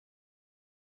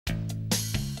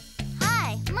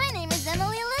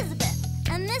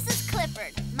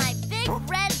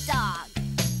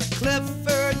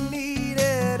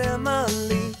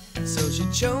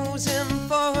chose him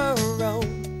for her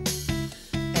own.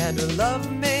 And her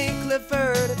love made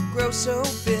Clifford grow so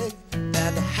big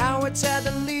that the Howards had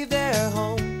to leave their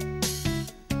home.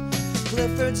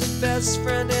 Clifford's the best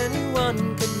friend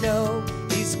anyone could know.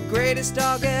 He's the greatest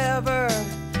dog ever,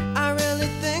 I really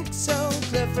think so.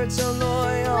 Clifford's so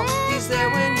loyal, he's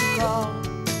there when you call.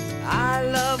 I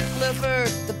love Clifford,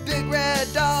 the big red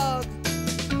dog.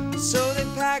 So they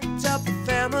packed up a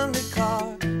family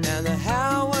car, and the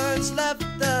Howards left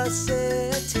the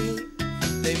city.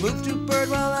 They moved to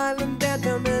Birdwell Island and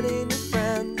their many new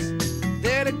friends,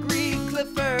 there to greet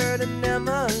Clifford and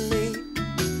Emily.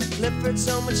 Clifford's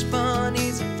so much fun,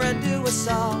 he's a friend to us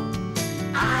all.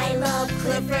 I love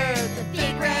Clifford, the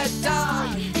big red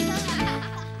dog.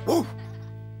 Woo!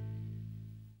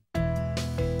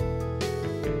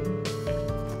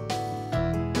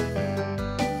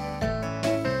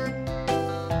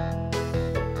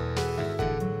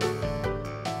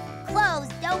 Clothes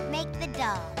don't make the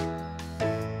dog.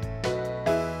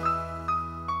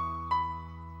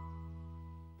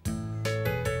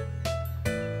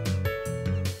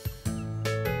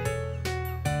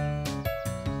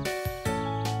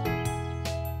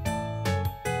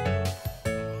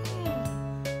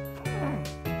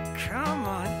 Come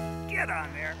on, get on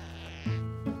there.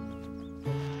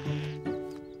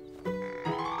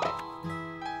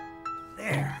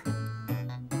 There.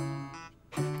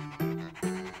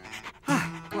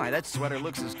 Why, that sweater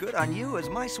looks as good on you as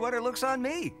my sweater looks on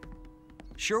me.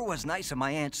 Sure was nice of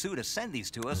my Aunt Sue to send these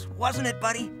to us, wasn't it,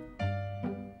 buddy?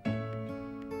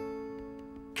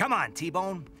 Come on,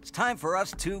 T-Bone. It's time for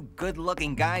us two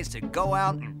good-looking guys to go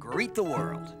out and greet the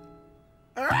world.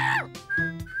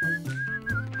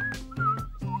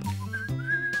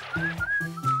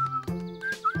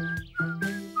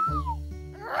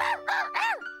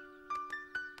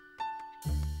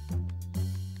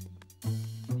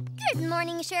 Good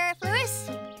morning, Sheriff Lewis.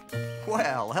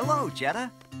 Well, hello,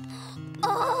 Jetta.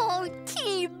 Oh,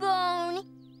 T-Bone.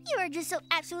 You are just so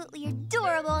absolutely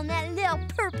adorable in that little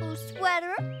purple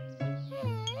sweater.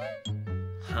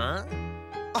 Huh?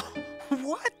 Oh,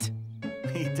 what?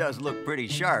 He does look pretty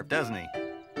sharp, doesn't he?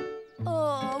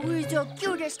 Oh, he's the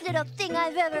cutest little thing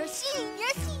I've ever seen.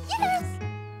 Yes, yes.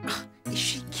 Is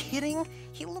she kidding?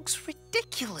 He looks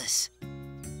ridiculous.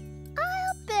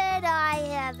 I'll bet I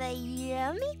have a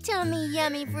yummy tummy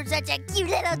yummy for such a cute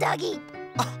little doggy.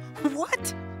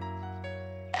 What?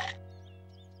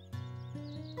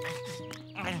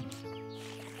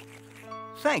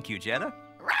 Thank you, Jetta.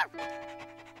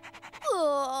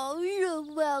 Oh, you're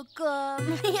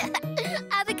welcome.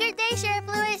 Have a good day, Sheriff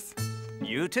Lewis.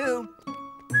 You too.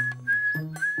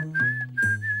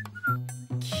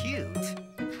 Cute.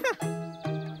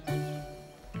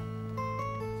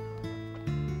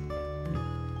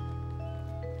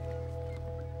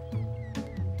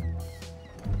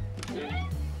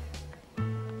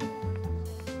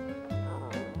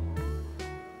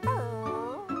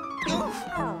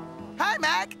 Hi,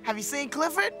 Mac. Have you seen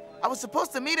Clifford? I was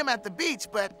supposed to meet him at the beach,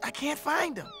 but I can't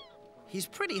find him. He's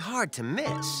pretty hard to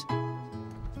miss.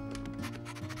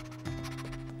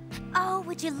 Oh,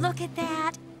 would you look at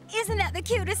that? Isn't that the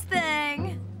cutest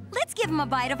thing? Let's give him a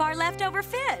bite of our leftover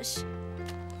fish.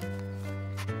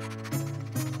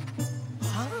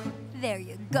 Huh? There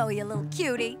you go, you little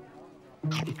cutie.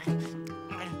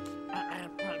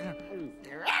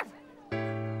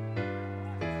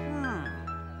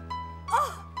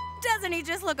 Oh, doesn't he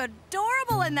just look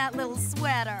adorable in that little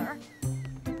sweater?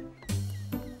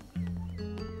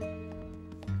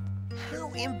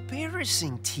 How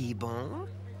embarrassing, T-Bone.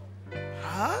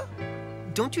 Huh?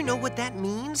 Don't you know what that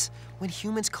means when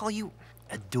humans call you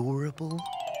adorable?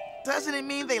 Doesn't it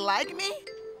mean they like me?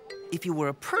 If you were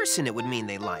a person, it would mean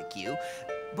they like you.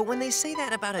 But when they say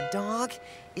that about a dog,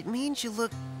 it means you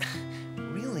look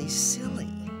really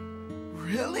silly.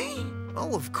 Really?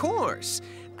 Oh, of course.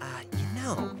 You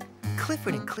know,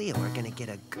 Clifford and Cleo are gonna get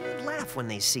a good laugh when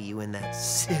they see you in that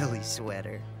silly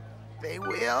sweater. They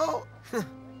will?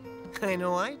 I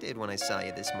know I did when I saw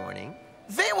you this morning.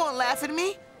 They won't laugh at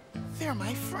me. They're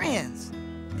my friends.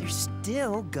 They're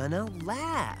still gonna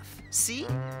laugh. See?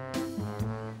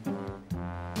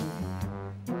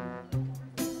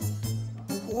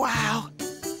 Wow.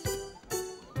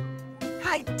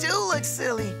 I do look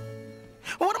silly.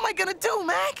 What am I gonna do,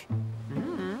 Mac?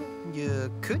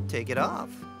 You could take it off.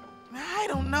 I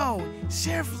don't know.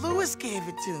 Sheriff Lewis gave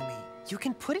it to me. You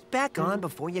can put it back on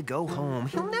before you go home.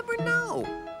 He'll never know.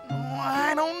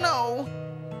 I don't know.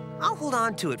 I'll hold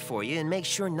on to it for you and make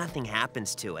sure nothing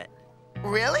happens to it.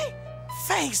 Really?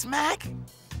 Thanks, Mac.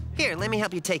 Here, let me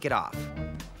help you take it off.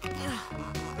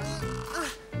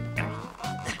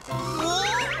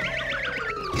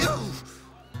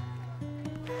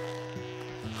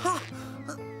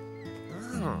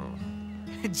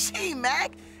 Gee,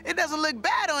 Mac, it doesn't look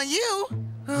bad on you.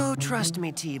 Oh, trust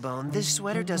me, T-Bone, this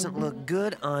sweater doesn't look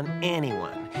good on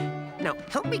anyone. Now,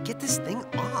 help me get this thing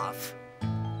off.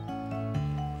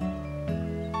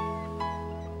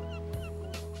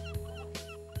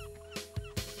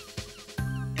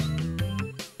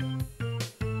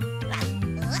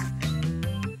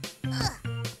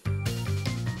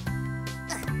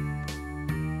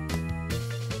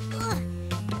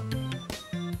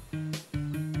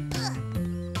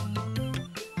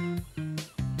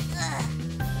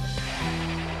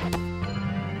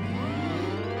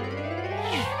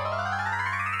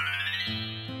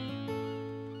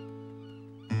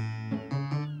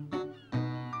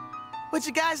 What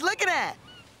you guys looking at?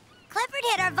 Clifford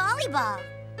hit our volleyball.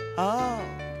 Oh.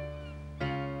 Here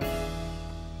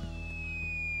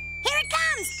it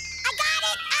comes! I got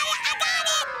it! I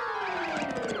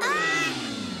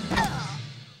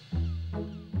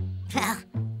got it!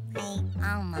 Well,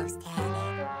 I almost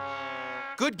had it.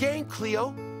 Good game,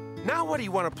 Cleo. Now what do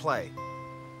you want to play?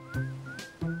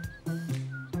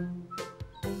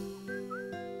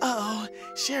 Uh-oh,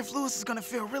 Sheriff Lewis is gonna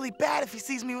feel really bad if he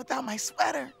sees me without my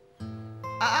sweater.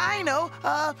 I know.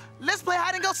 Let's play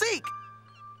hide and go seek.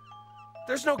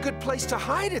 There's no good place to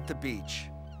hide at the beach.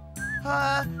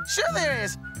 Sure there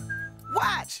is.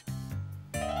 Watch.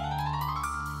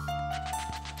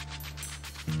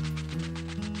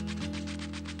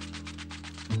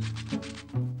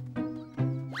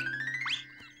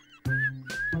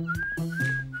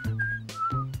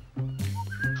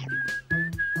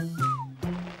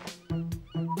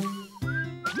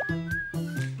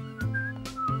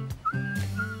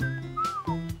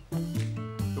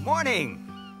 Good morning.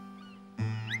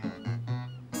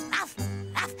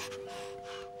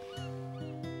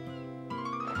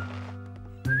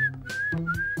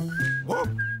 Whoa!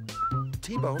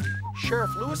 T-Bone,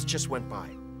 Sheriff Lewis just went by.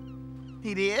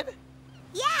 He did?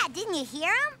 Yeah, didn't you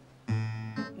hear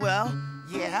him? Well,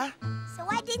 yeah. So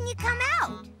why didn't you come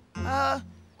out?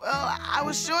 Well, I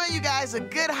was showing you guys a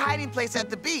good hiding place at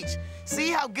the beach. See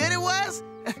how good it was?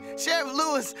 Sheriff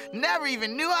Lewis never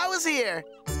even knew I was here.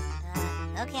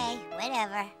 Okay,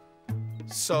 whatever.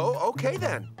 So, okay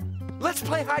then. Let's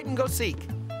play hide and go seek.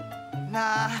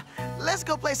 Nah, let's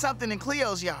go play something in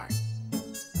Cleo's yard.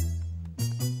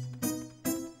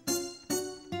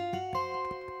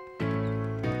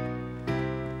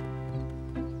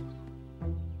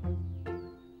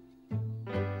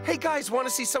 Hey guys, want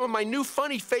to see some of my new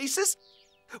funny faces?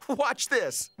 Watch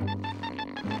this.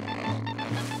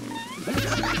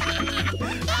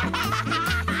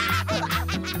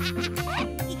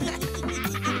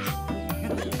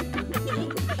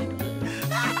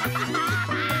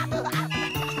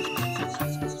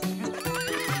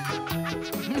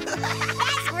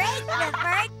 That's great,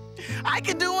 Clifford. I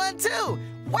can do one too.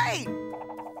 Wait.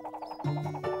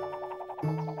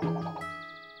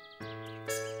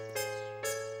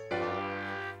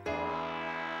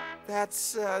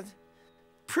 That's,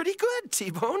 pretty good,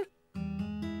 T-Bone.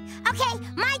 Okay,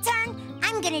 my turn.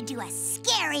 I'm gonna do a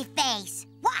scary face.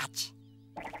 Watch.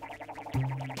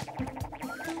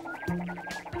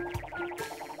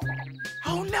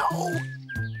 Oh, no.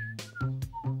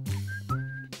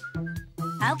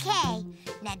 Okay,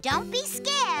 now don't be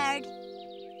scared.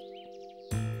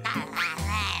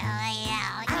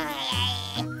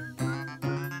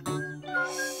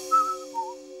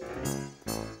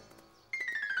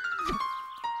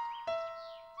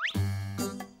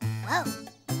 Whoa,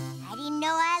 I didn't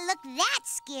know I looked that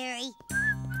scary.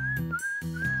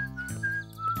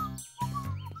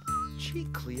 Gee,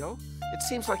 Cleo, it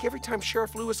seems like every time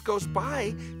Sheriff Lewis goes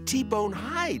by, T-Bone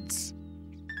hides.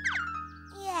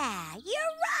 Yeah,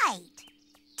 you're right.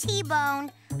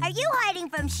 T-Bone, are you hiding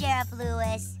from Sheriff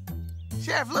Lewis?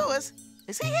 Sheriff Lewis?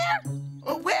 Is he here?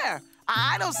 Well, where?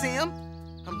 I don't see him.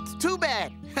 Too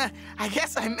bad. I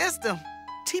guess I missed him.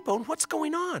 T-Bone, what's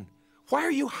going on? Why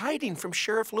are you hiding from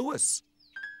Sheriff Lewis?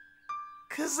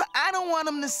 'Cause I don't want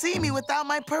him to see me without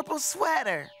my purple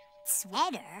sweater.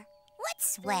 Sweater? What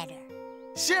sweater?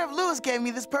 Sheriff Lewis gave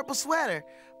me this purple sweater,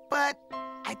 but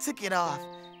I took it off,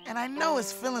 and I know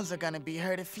his feelings are gonna be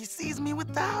hurt if he sees me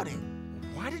without it.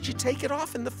 Why did you take it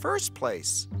off in the first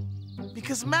place?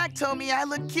 Because Mac told me I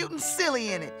look cute and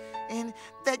silly in it, and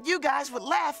that you guys would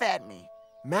laugh at me.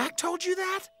 Mac told you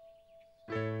that?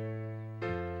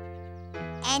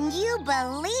 And you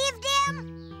believed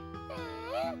him?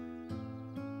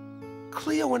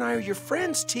 Cleo and I are your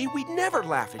friends, T. We'd never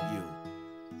laugh at you.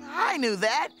 I knew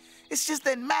that. It's just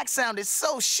that Mac sounded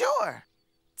so sure.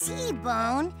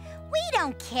 T-Bone, we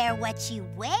don't care what you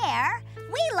wear.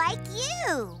 We like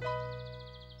you.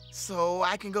 So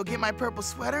I can go get my purple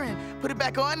sweater and put it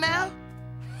back on now?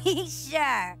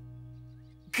 Sure.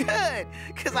 Good,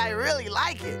 because I really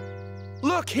like it.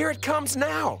 Look, here it comes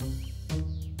now.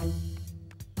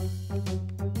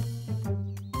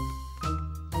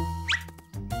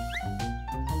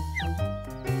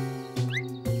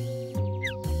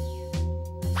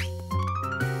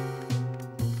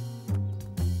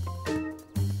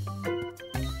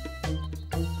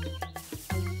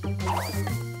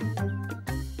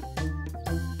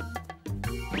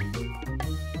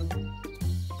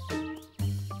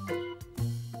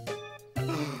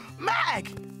 Mag,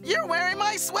 you're wearing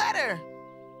my sweater.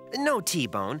 No,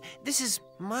 T-Bone. This is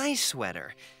my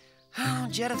sweater. Oh,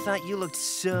 Jetta thought you looked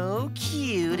so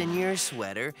cute in your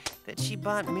sweater that she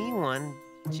bought me one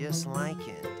just like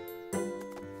it.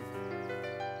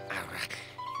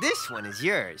 This one is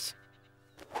yours.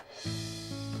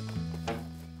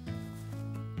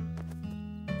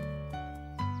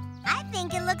 I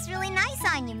think it looks really nice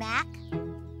on you, Mac.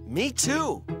 Me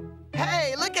too.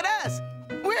 Hey, look at us.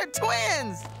 We're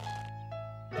twins.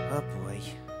 Oh, boy.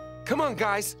 Come on,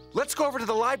 guys. Let's go over to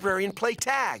the library and play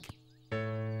tag.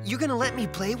 You gonna let me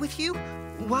play with you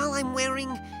while I'm wearing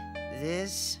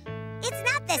this? It's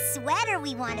not the sweater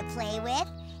we want to play with.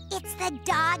 It's the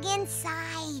dog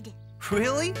inside.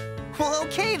 Really? Well,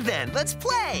 okay then. Let's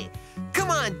play.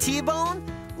 Come on, T-Bone.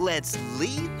 Let's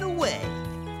lead the way.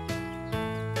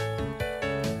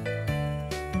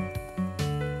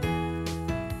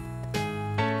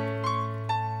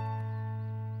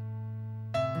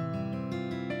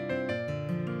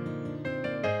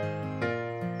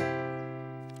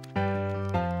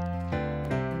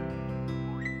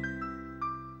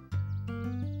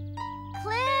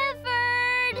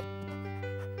 Clifford!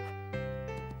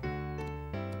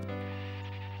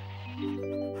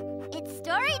 It's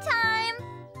story time.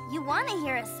 You want to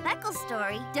hear a Speckle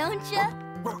story, don't you?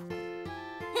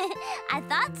 I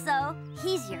thought so.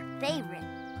 He's your favorite.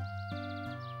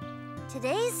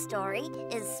 Today's story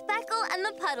is Speckle and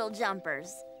the Puddle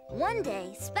Jumpers. One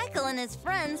day, Speckle and his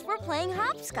friends were playing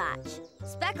hopscotch.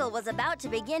 Speckle was about to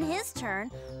begin his turn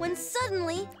when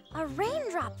suddenly a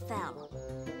raindrop fell.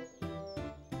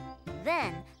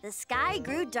 Then the sky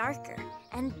grew darker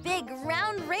and big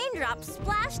round raindrops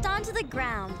splashed onto the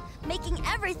ground, making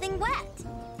everything wet.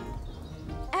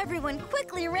 Everyone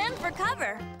quickly ran for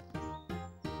cover.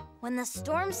 When the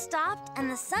storm stopped and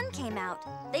the sun came out,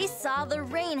 they saw the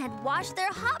rain had washed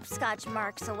their hopscotch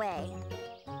marks away.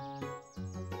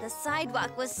 The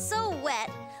sidewalk was so wet,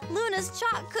 Luna's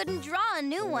chalk couldn't draw a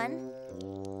new one.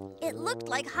 It looked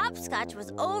like hopscotch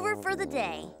was over for the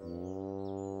day.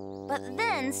 But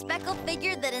then Speckle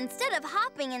figured that instead of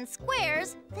hopping in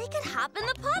squares, they could hop in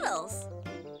the puddles.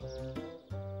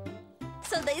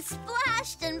 So they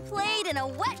splashed and played in a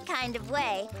wet kind of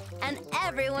way, and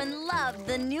everyone loved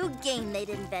the new game they'd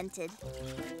invented.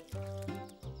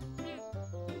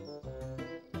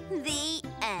 The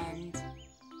end.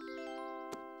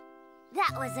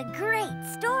 That was a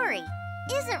great story.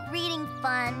 Isn't reading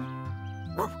fun?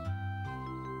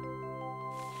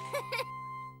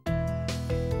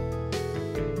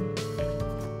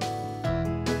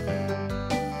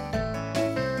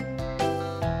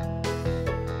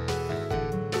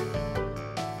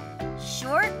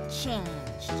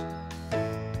 Shortchanged.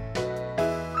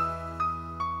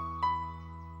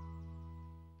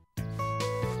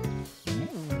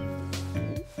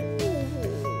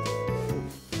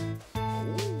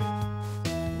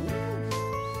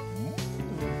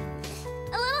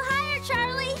 A little higher,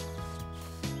 Charlie.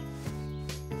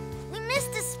 We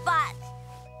missed a spot.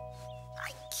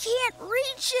 I can't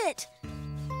reach it.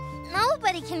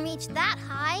 Nobody can reach that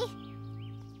high.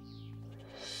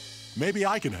 Maybe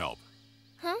I can help.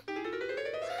 Huh?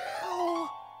 Oh.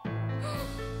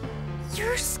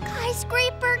 You're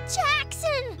Skyscraper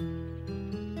Jackson!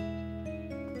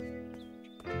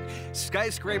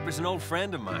 Skyscraper's an old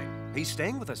friend of mine. He's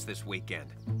staying with us this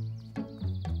weekend.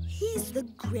 He's the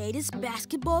greatest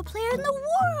basketball player in the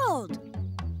world!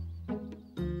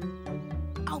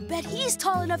 I'll bet he's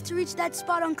tall enough to reach that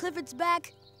spot on Clifford's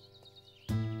back.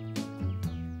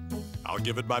 I'll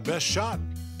give it my best shot.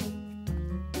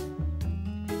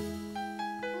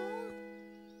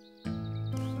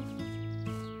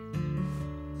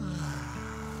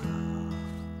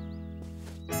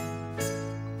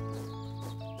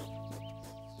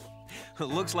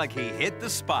 Looks like he hit the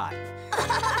spot.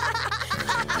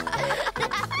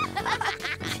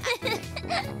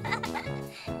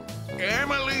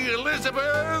 Emily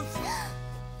Elizabeth!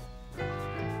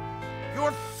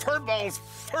 Your furball's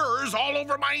fur's all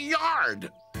over my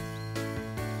yard!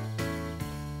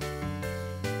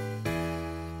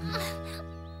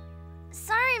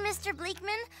 Sorry, Mr.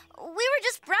 Bleakman. We were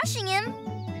just brushing him.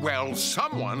 Well,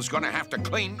 someone's gonna have to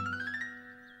clean...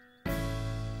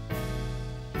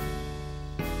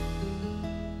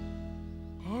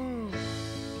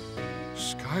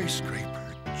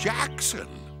 Skyscraper Jackson!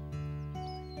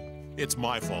 It's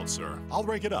my fault, sir. I'll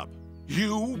rake it up.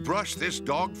 You brush this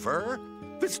dog fur?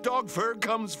 This dog fur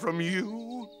comes from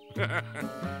you?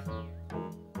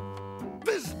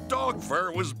 This dog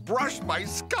fur was brushed by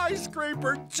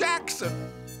Skyscraper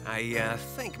Jackson. I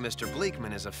think Mr.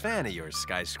 Bleakman is a fan of yours,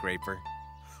 Skyscraper.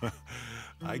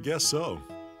 I guess so.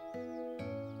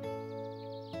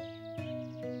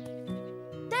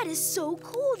 That is so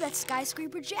cool that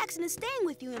Skyscraper Jackson is staying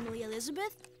with you, Emily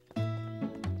Elizabeth.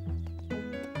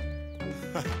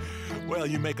 Well,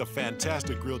 you make a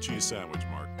fantastic grilled cheese sandwich,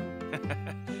 Mark.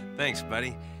 Thanks,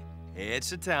 buddy.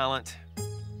 It's a talent.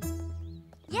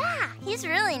 Yeah, he's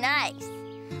really nice.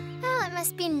 Oh, it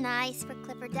must be nice for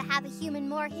Clifford to have a human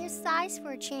more his size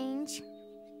for a change.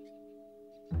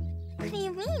 What do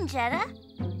you mean, Jetta?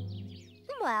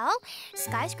 Well,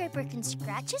 Skyscraper can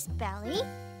scratch his belly.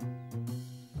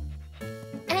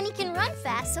 And he can run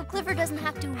fast so Clifford doesn't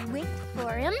have to wait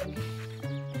for him.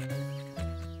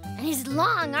 And his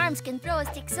long arms can throw a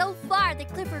stick so far that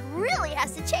Clifford really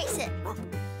has to chase it.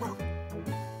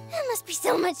 That must be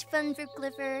so much fun for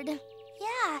Clifford.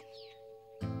 Yeah.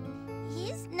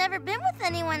 He's never been with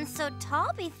anyone so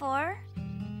tall before.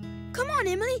 Come on,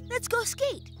 Emily, let's go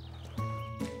skate.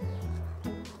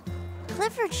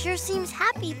 Clifford sure seems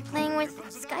happy playing with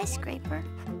Skyscraper.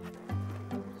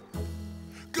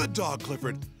 Good dog,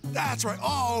 Clifford. That's right.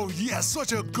 Oh, yes,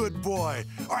 such a good boy.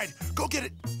 All right, go get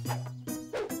it.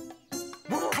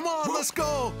 Come on, let's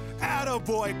go.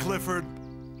 Attaboy, Clifford.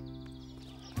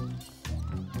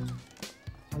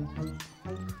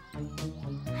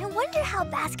 I wonder how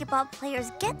basketball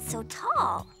players get so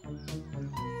tall.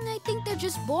 I think they're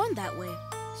just born that way.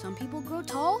 Some people grow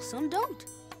tall, some don't.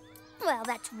 Well,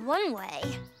 that's one way.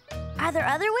 Are there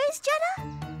other ways, Jetta?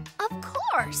 Of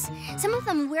course. Some of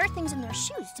them wear things in their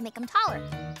shoes to make them taller.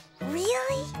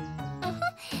 Really?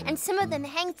 And some of them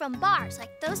hang from bars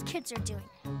like those kids are doing.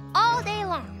 All day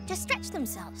long, just stretch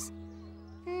themselves.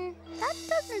 That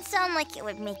doesn't sound like it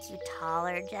would make you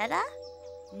taller, Jetta.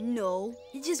 No,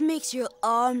 it just makes your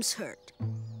arms hurt.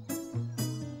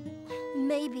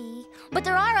 Maybe, but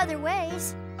there are other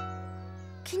ways.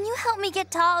 Can you help me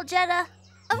get tall, Jetta?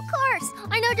 Of course,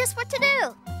 I know just what to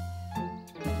do.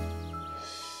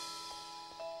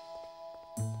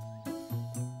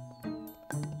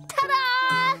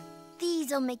 Ta-da!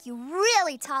 These'll make you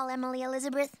really tall, Emily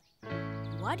Elizabeth.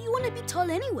 Why do you want to be tall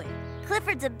anyway?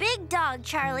 Clifford's a big dog,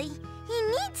 Charlie. He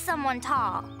needs someone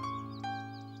tall.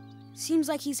 Seems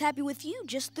like he's happy with you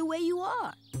just the way you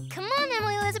are. Come on,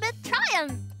 Emily Elizabeth, try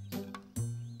him.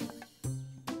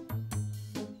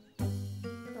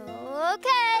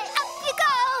 Okay, up you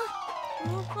go.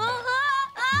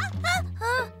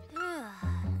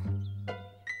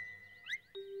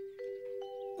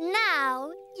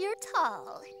 Now you're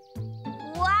tall.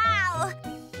 Wow!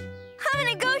 I'm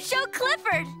gonna go show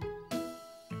Clifford.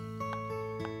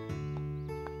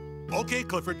 Okay,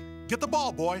 Clifford, get the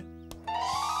ball, boy.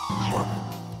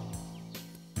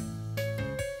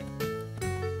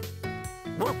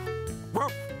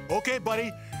 Okay,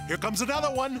 buddy, here comes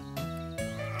another one.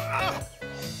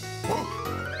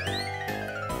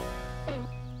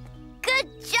 Good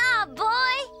job,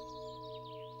 boy!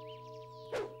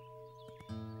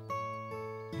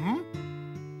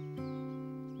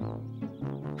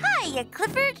 Hiya,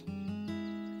 Clifford.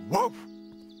 Whoop.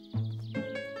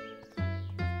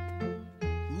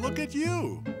 Look at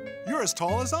you. You're as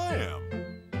tall as I am.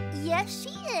 Yes, she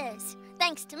is.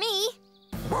 Thanks to me.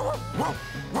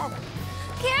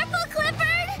 Careful,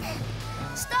 Clifford!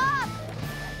 Stop!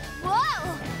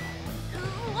 Whoa!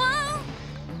 Whoa!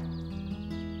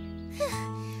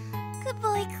 Good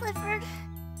boy, Clifford.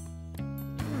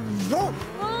 Whoa!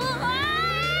 Whoa!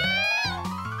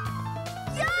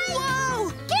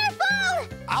 Careful!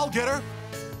 I'll get her.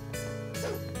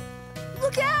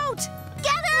 Look out!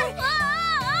 Get her!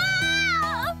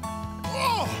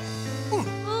 Oh!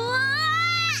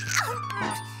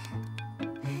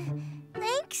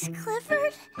 Thanks,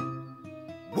 Clifford.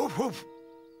 Woof, woof.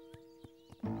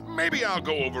 Maybe I'll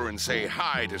go over and say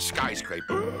hi to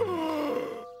Skyscraper.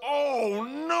 Oh,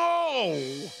 no!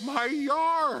 My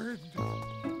yard!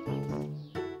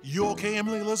 You okay,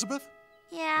 Emily Elizabeth?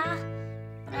 Yeah,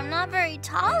 but I'm not very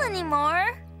tall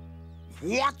anymore.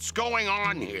 What's going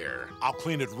on here? I'll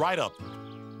clean it right up.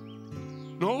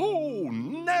 No,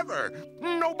 never!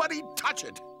 Nobody touch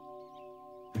it!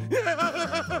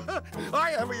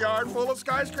 I have a yard full of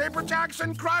Skyscraper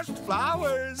Jackson crushed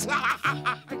flowers!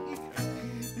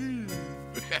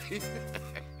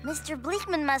 Mr.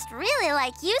 Bleakman must really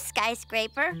like you,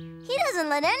 Skyscraper. He doesn't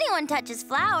let anyone touch his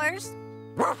flowers.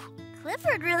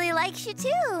 Clifford really likes you,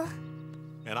 too.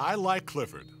 And I like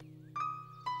Clifford.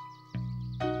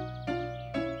 I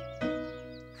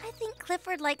think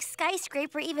Clifford likes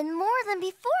Skyscraper even more than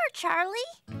before, Charlie.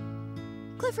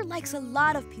 Clifford likes a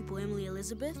lot of people, Emily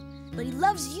Elizabeth, but he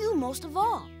loves you most of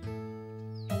all.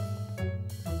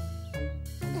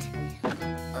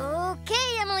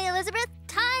 Okay, Emily Elizabeth,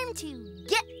 time to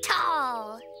get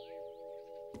tall.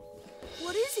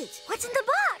 What is it? What's in the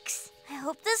box? I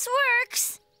hope this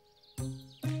works.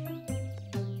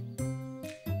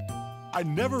 I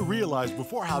never realized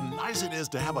before how nice it is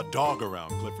to have a dog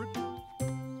around, Clifford.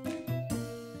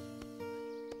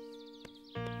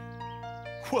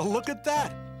 Well, look at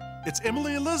that. It's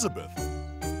Emily Elizabeth.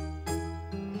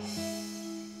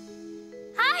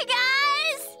 Hi,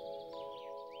 guys!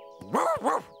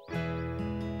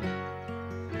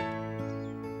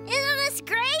 Isn't this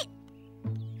great?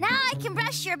 Now I can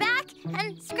brush your back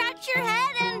and scratch your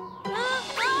head and...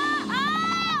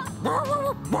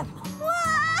 Whoa!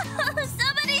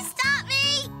 Somebody stop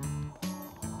me!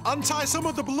 Untie some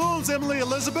of the balloons, Emily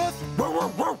Elizabeth.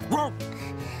 I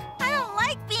don't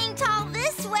like being tall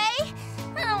this way.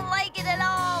 I don't like it at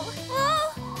all.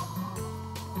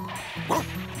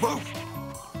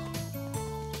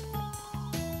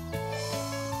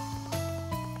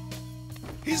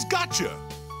 He's got you.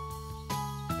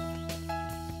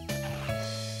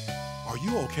 Are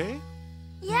you okay?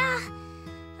 Yeah,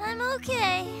 I'm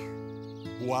okay.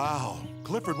 Wow,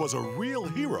 Clifford was a real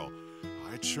hero.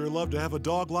 I'd sure love to have a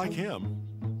dog like him.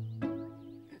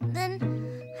 Then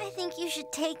I think you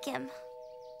should take him.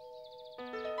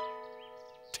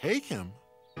 Take him?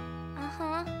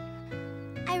 Uh-huh.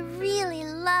 I really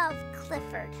love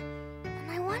Clifford,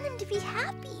 and I want him to be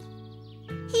happy.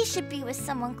 He should be with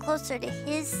someone closer to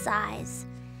his size.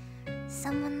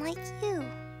 Someone like you.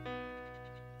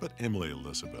 But Emily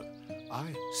Elizabeth,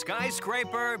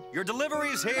 Skyscraper, your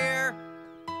delivery's here.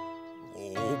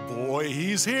 Oh boy,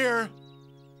 he's here.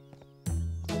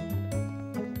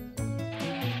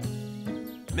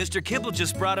 Mr. Kibble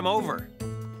just brought him over.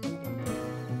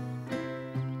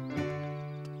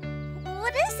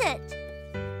 What is it?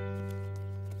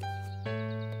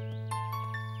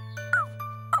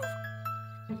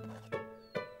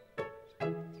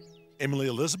 Emily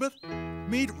Elizabeth,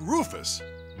 meet Rufus,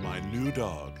 my new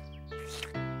dog.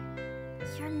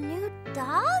 Your new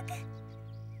dog?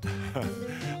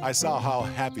 I saw how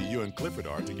happy you and Clifford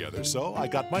are together, so I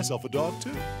got myself a dog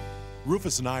too.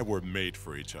 Rufus and I were made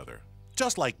for each other,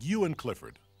 just like you and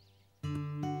Clifford.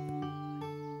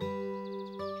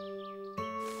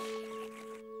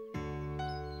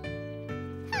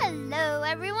 Hello,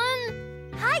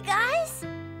 everyone. Hi, guys.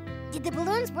 Did the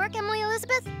balloons work, Emily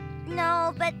Elizabeth?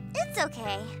 No, but it's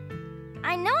okay.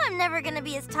 I know I'm never gonna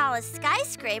be as tall as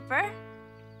Skyscraper.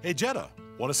 Hey, Jetta,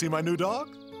 want to see my new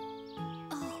dog?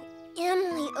 Oh,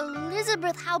 Emily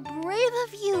Elizabeth, how brave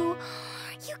of you.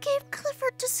 You gave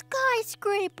Clifford to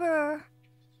Skyscraper.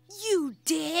 You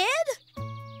did?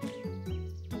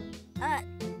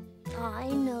 I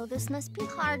know this must be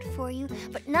hard for you,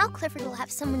 but now Clifford will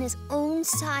have someone his own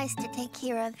size to take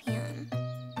care of him.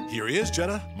 Here he is,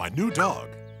 Jetta, my new dog.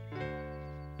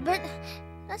 But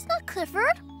that's not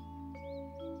Clifford.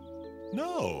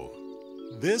 No,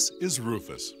 this is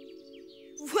Rufus.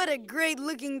 What a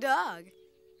great-looking dog.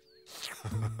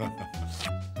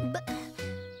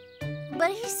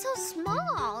 But he's so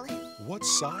small. What's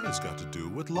size got to do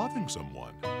with loving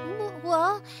someone?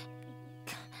 Well,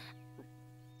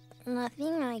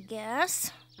 nothing, I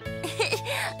guess.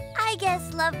 I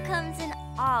guess love comes in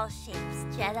all shapes,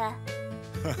 Jetta.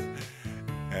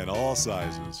 And all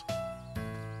sizes.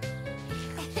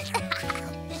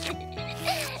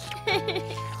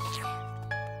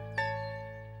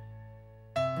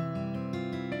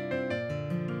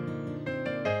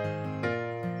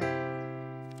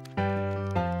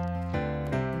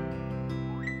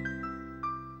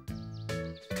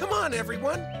 Come on,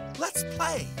 everyone. Let's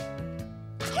play.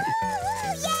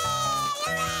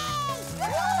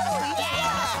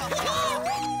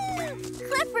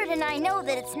 Clifford and I know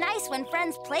that it's nice when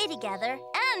friends play together,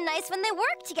 and nice when they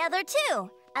work together, too.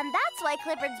 And that's why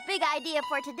Clifford's big idea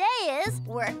for today is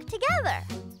work together.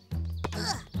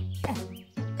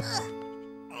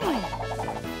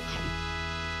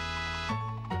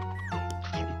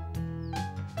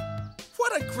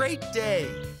 What a great day.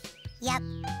 Yep,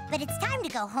 but it's time to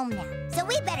go home now, so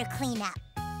we better clean up.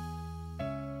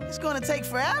 It's gonna take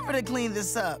forever to clean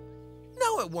this up.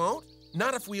 No, it won't.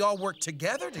 Not if we all work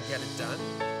together to get it done.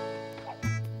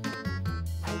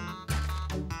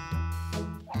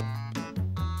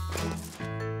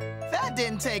 That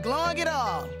didn't take long at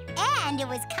all. And it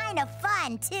was kind of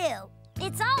fun, too.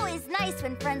 It's always nice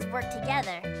when friends work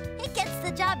together. It gets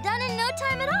the job done in no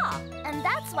time at all. And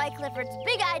that's why Clifford's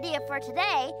big idea for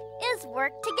today is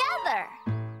work together.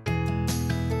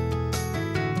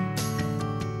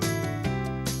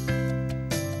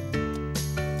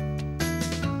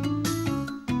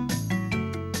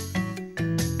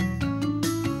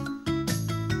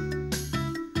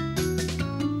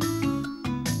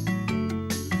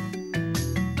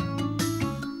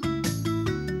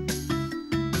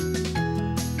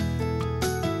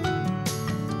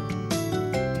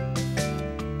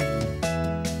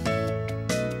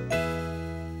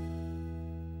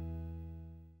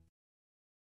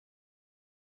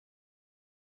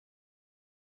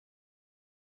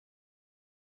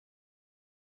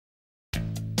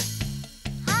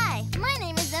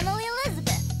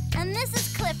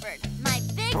 Clifford, my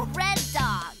big red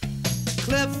dog.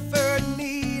 Clifford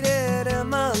needed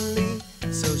Emily,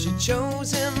 so she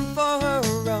chose him for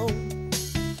her own.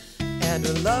 And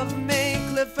her love made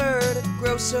Clifford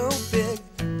grow so big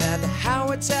that the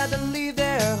Howards had to leave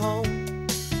their home.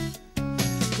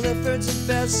 Clifford's the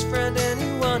best friend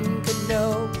anyone could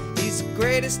know. He's the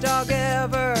greatest dog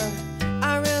ever,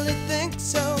 I really think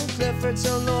so. Clifford's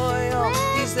so loyal,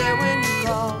 he's there when you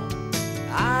call.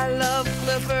 I love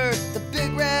Clifford, the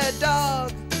big red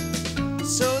dog.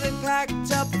 So they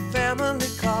packed up a family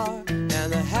car, and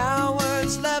the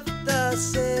Howards left the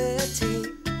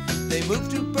city. They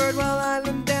moved to Birdwell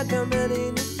Island and found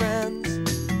many new friends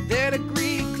there to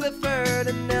greet Clifford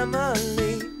and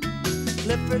Emily.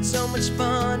 Clifford's so much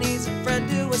fun, he's a friend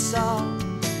to us all.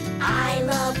 I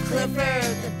love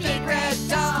Clifford, the big red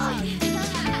dog.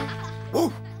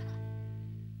 Woo!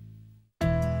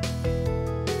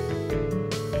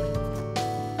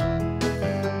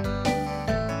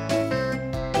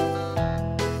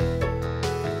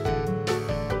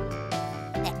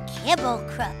 Kibble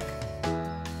Crook.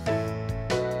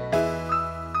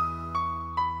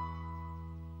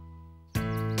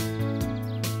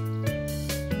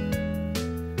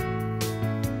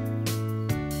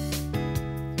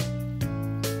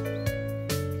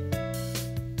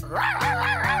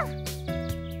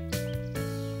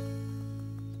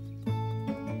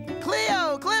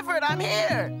 Cleo, Clifford, I'm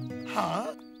here.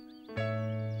 Huh?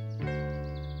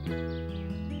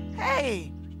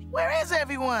 Hey, where is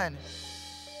everyone?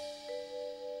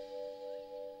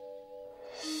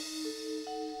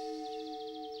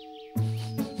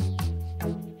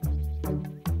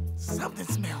 Something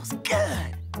smells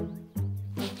good.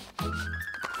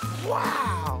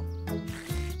 Wow.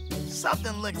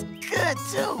 Something looks good,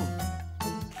 too.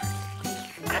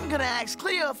 I'm gonna ask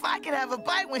Cleo if I can have a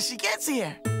bite when she gets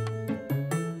here.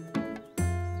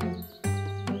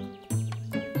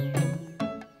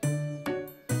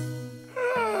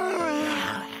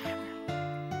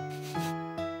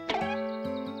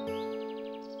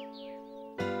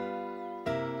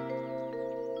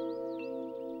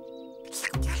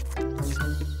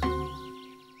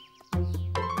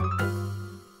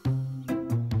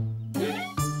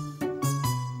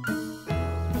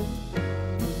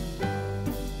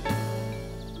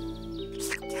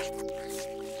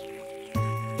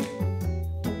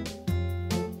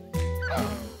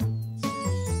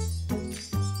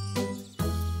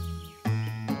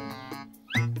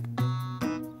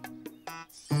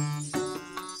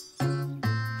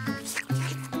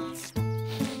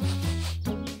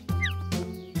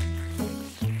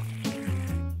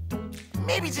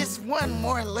 Maybe just one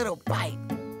more little bite.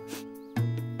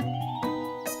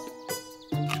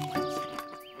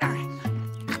 All right.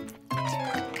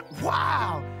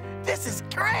 Wow, this is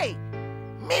great.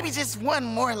 Maybe just one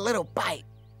more little bite.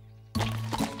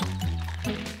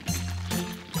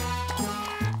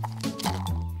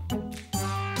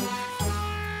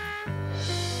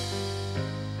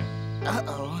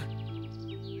 Uh-oh.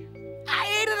 I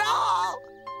ate it all.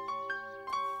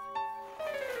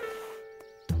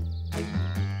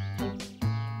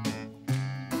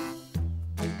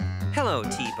 Hello,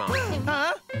 T-Bone.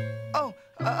 Huh? Oh,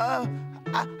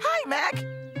 hi, Mac.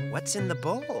 What's in the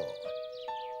bowl?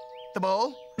 The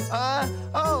bowl?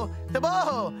 The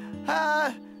bowl.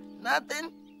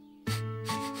 Nothing.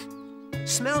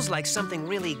 Smells like something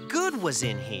really good was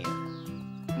in here.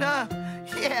 No,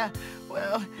 yeah,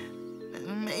 well,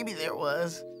 maybe there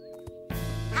was.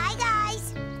 Hi,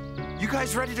 guys. You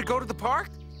guys ready to go to the park?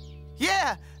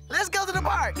 Yeah, let's go to the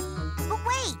park. But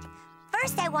wait.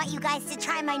 First, I want you guys to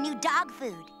try my new dog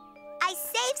food. I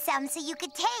saved some so you could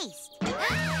taste.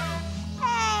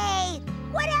 Hey,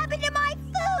 what happened to my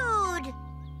food?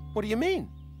 What do you mean?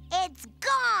 It's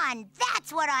gone.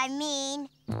 That's what I mean.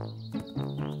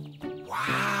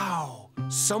 Wow.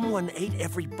 Someone ate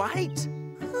every bite.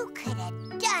 Who could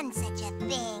have done such a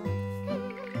thing?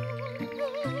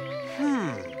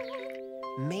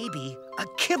 Maybe a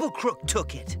Kibble Crook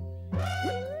took it.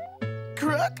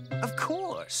 Crook? Of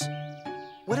course.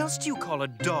 What else do you call a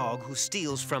dog who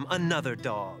steals from another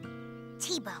dog?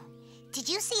 T-Bone, did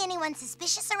you see anyone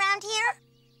suspicious around here?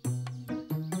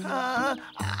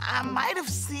 I might have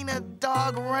seen a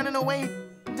dog running away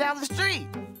down the street.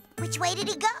 Which way did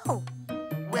he go?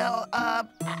 Well,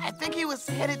 I think he was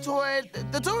headed toward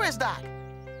the tourist dock.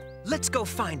 Let's go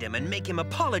find him and make him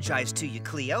apologize to you,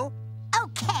 Cleo.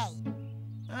 Okay.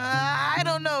 I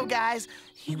don't know, guys.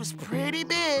 He was pretty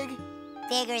big.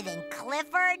 Bigger than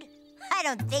Clifford? I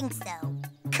don't think so.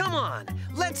 Come on,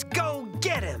 let's go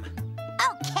get him.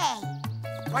 Okay.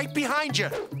 Right behind you.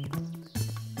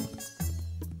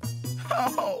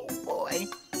 Oh, boy.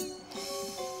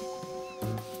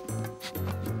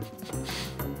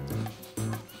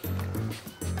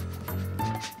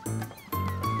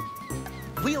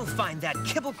 We'll find that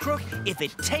Kibble Crook if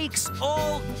it takes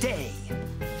all day.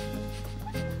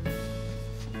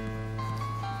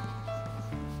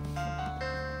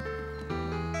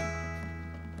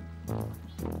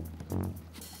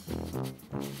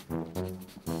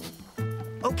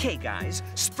 Okay, guys,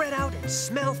 spread out and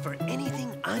smell for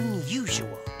anything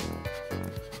unusual.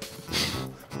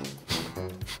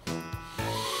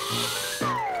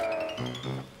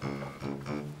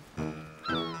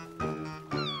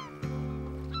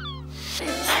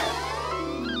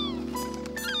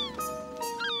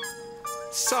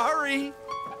 Sorry.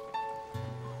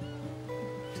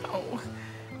 Oh,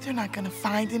 they're not gonna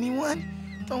find anyone.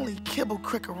 The only Kibble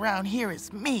Crook around here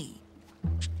is me.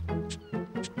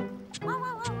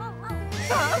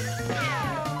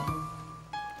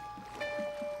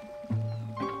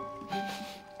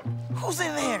 Who's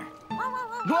in there?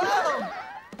 Whoa!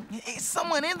 Is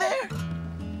someone in there?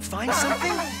 Find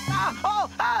something?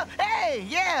 Hey,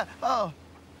 yeah. Oh.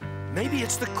 Maybe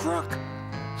it's the crook.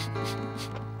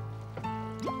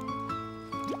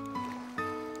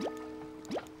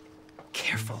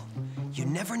 Careful. You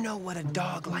never know what a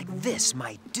dog like this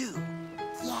might do.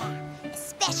 Yeah,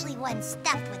 especially one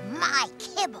stuffed with my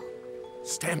kibble.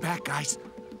 Stand back, guys.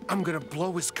 I'm gonna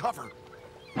blow his cover.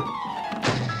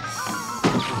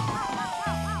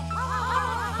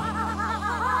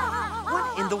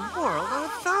 What in the world are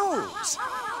those?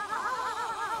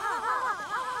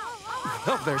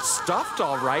 Well, they're stuffed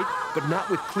all right, but not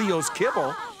with Cleo's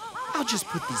kibble. I'll just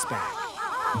put these back.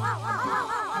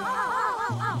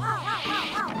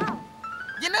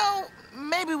 You know,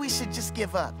 maybe we should just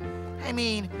give up. I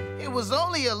mean, it was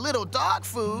only a little dog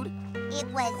food. It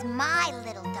was my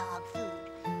little dog food.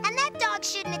 And that dog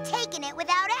shouldn't have taken it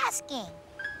without asking.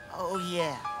 Oh,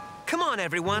 yeah. Come on,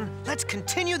 everyone. Let's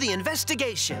continue the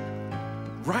investigation.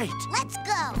 Right. Let's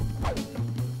go.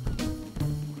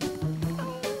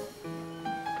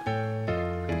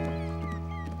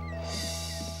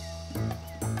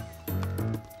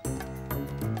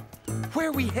 Where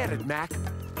are we headed, Mac?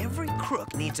 Every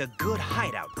crook needs a good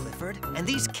hideout, Clifford, and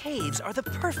these caves are the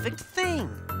perfect thing.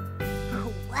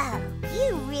 Wow,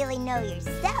 you really know your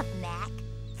stuff, Mac.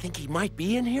 Think he might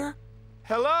be in here?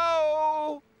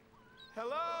 Hello?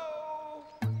 Hello?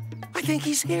 I think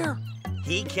he's here.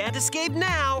 He can't escape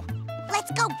now.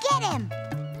 Let's go get him.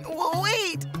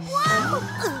 Wait! Whoa!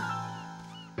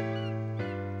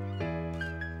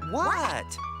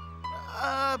 What?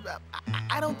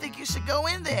 I don't think you should go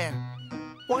in there.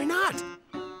 Why not?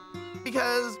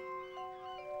 Because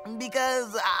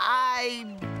Because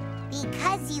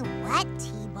you what,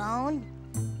 T-Bone?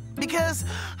 Because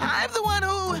I'm the one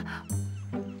who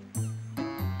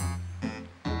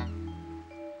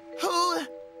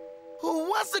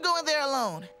wants to go in there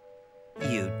alone.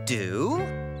 You do?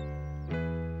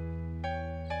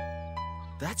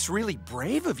 That's really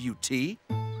brave of you, T.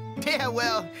 Yeah,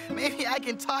 well, maybe I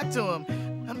can talk to him.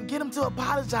 Get him to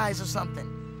apologize or something.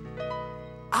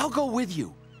 I'll go with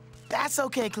you. That's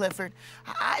okay, Clifford.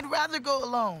 I'd rather go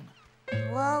alone.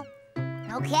 Well,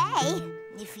 okay,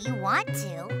 if you want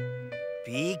to.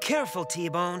 Be careful,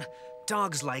 T-Bone.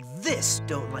 Dogs like this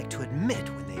don't like to admit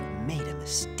when they've made a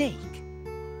mistake.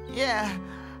 Yeah,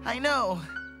 I know.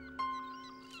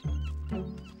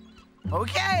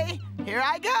 Okay, here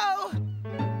I go.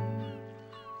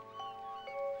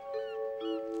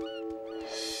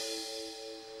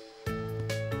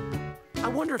 I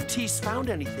wonder if T's found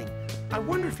anything. I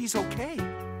wonder if he's okay.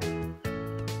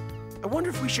 I wonder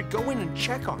if we should go in and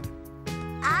check on him.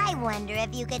 I wonder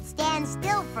if you could stand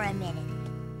still for a minute.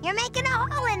 You're making a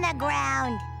hole in the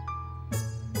ground.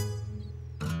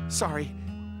 Sorry.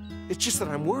 It's just that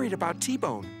I'm worried about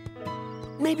T-Bone.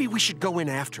 Maybe we should go in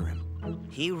after him.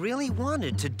 He really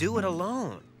wanted to do it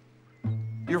alone.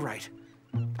 You're right.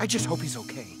 I just hope he's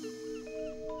okay.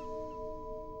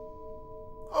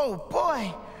 Oh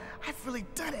boy, I've really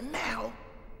done it now.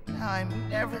 Now I'm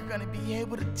never gonna be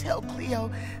able to tell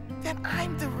Cleo that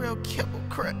I'm the real Kibble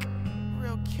Crook.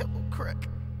 Real Kibble Crook.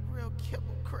 Real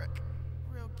Kibble Crook.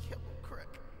 Real Kibble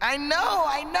Crook. I know!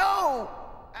 I know!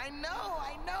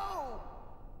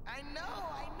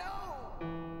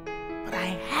 But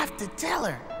I have to tell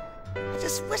her. I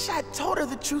just wish I'd told her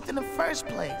the truth in the first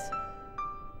place.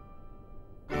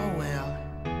 Oh well,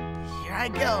 here I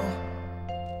go.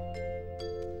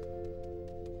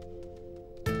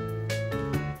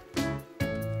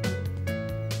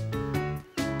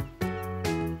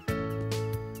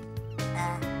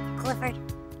 Clifford,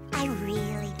 I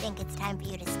really think it's time for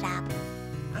you to stop.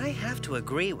 I have to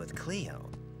agree with Cleo.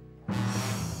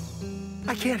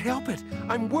 I can't help it.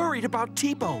 I'm worried about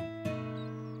T-Bone.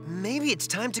 Maybe it's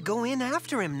time to go in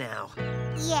after him now.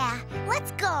 Yeah,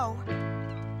 let's go.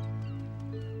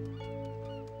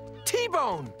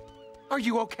 T-Bone! Are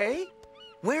you okay?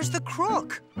 Where's the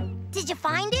crook? Did you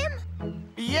find him?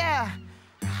 Yeah,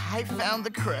 I found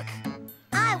the crook.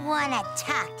 I want to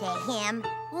talk to him.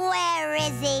 Where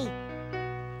is he?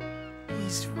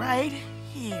 He's right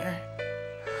here.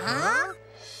 Huh?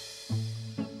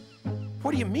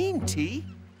 What do you mean, T?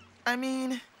 I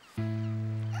mean,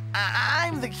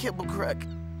 I'm the Kibble Crook.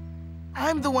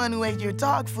 I'm the one who ate your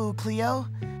dog food, Cleo.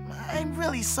 I'm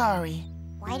really sorry.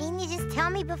 Why didn't you just tell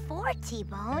me before,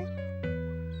 T-Bone?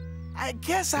 I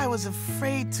guess I was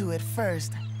afraid to at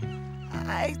first.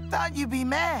 I thought you'd be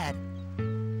mad.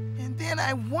 And then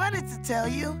I wanted to tell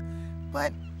you,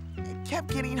 but it kept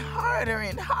getting harder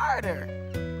and harder.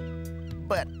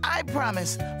 But I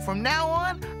promise, from now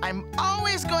on, I'm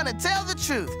always going to tell the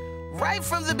truth, right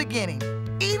from the beginning,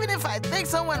 even if I think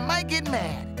someone might get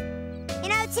mad. You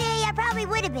know, T, I probably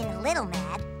would have been a little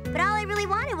mad, but all I really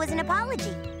wanted was an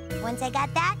apology. Once I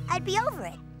got that, I'd be over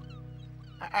it.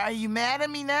 Are you mad at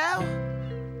me now?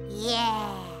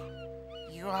 Yeah.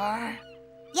 You are?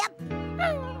 Yep.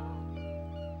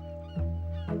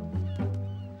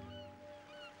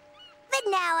 But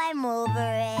now I'm over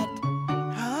it.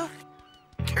 Huh?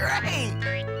 Great!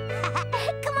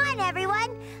 Come on,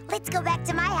 everyone. Let's go back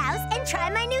to my house and try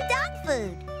my new dog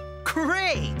food.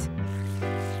 Great!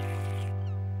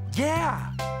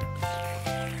 Yeah!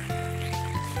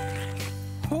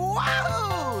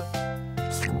 Wow!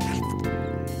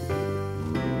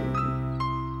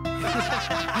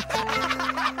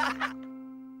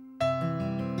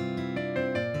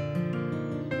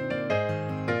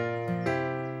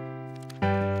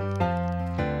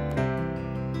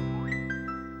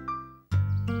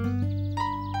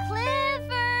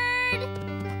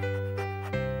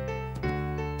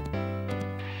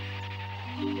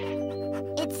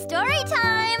 It's story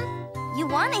time! You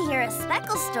want to hear a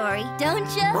Speckle story, don't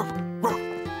you?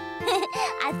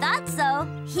 I thought so.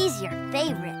 He's your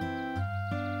favorite.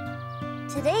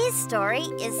 Today's story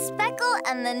is Speckle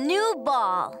and the New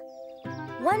Ball.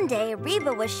 One day,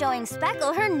 Reba was showing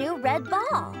Speckle her new red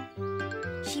ball.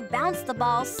 She bounced the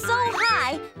ball so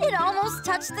high, it almost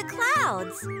touched the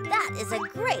clouds. That is a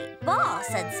great ball,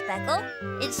 said Speckle.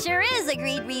 It sure is,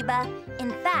 agreed Reba.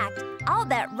 In fact, I'll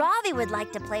bet Ravi would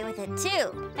like to play with it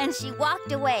too. And she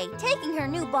walked away, taking her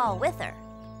new ball with her.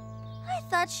 I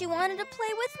thought she wanted to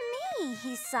play with me,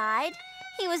 he sighed.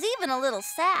 He was even a little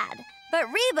sad. But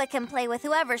Reba can play with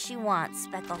whoever she wants,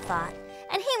 Speckle thought.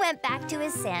 And he went back to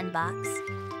his sandbox.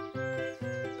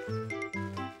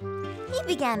 He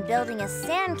began building a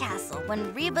sandcastle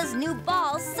when Reba's new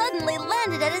ball suddenly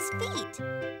landed at his feet.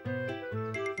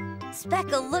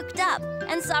 Speckle looked up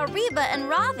and saw Reba and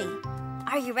Ravi.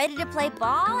 Are you ready to play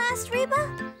ball? Asked Reba.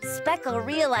 Speckle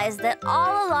realized that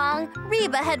all along,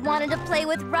 Reba had wanted to play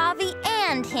with Ravi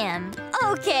and him.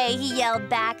 Okay, he yelled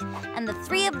back, and the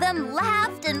three of them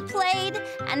laughed and played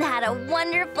and had a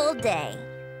wonderful day.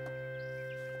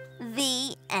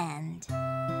 The end.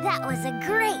 That was a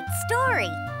great story.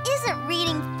 Isn't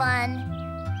reading fun?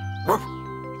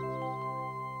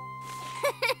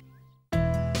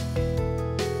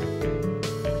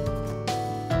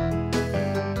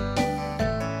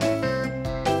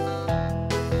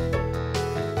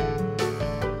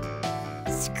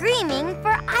 Screaming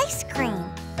for ice cream.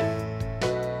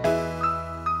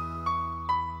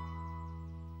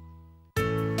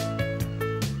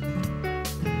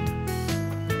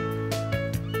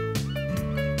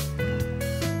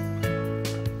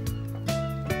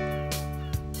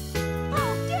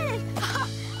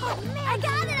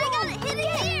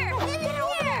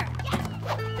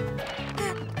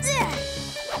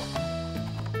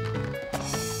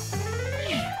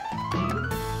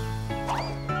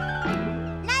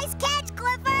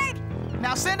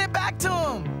 Send it back to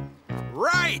him.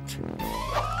 Right!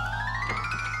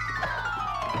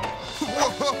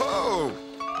 Whoa!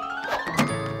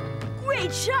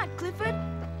 Great shot, Clifford.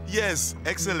 Yes,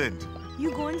 excellent.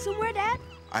 You going somewhere, Dad?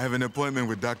 I have an appointment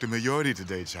with Dr. Majority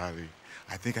today, Charlie.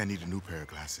 I think I need a new pair of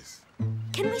glasses.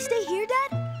 Can we stay here,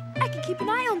 Dad? I can keep an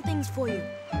eye on things for you.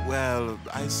 Well,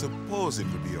 I suppose it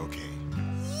would be okay.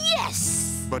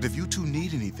 Yes! But if you two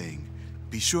need anything,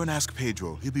 be sure and ask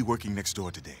Pedro. He'll be working next door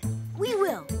today. We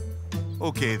will.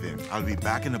 Okay, then. I'll be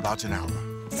back in about an hour.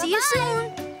 See you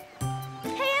soon.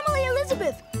 Hey, Emily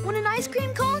Elizabeth, want an ice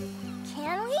cream cone?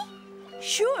 Can we?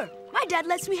 Sure. My dad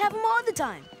lets me have them all the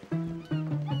time.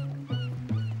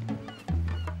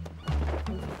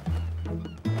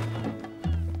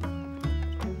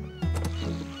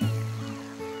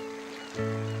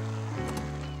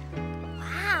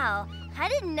 Wow, I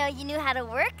didn't know you knew how to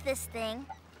work this thing.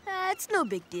 It's no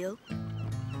big deal.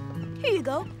 Here you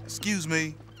go. Excuse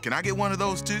me. Can I get one of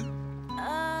those too?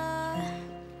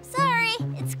 Sorry,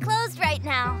 it's closed right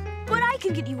now. But I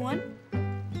can get you one.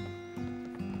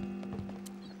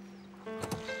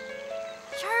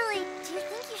 Charlie, do you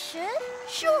think you should?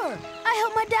 Sure. I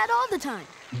help my dad all the time.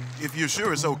 If you're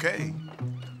sure it's okay.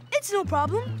 It's no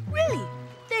problem. Really.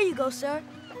 There you go, sir.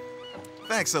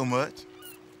 Thanks so much.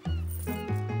 That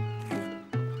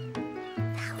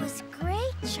was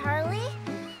great, Charlie.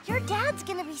 Your dad's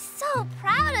gonna be so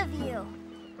proud of you.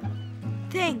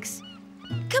 Thanks.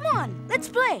 Come on, let's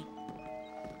play.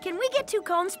 Can we get 2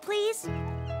 cones, please?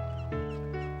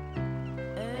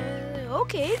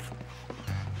 Okay.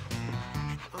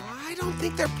 I don't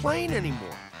think they're playing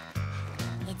anymore.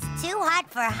 It's too hot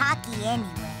for hockey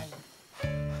anyway.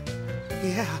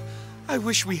 Yeah, I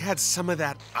wish we had some of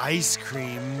that ice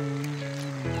cream.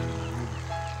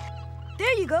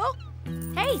 There you go.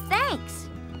 Hey, thanks.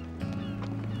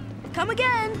 Come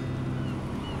again.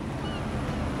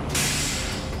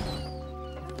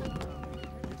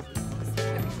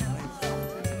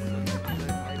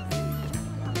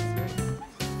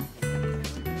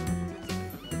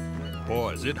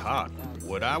 Boy, is it hot.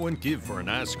 What I wouldn't give for an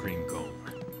ice cream cone.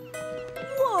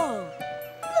 Whoa!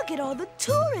 Look at all the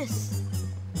tourists.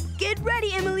 Get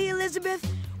ready, Emily Elizabeth.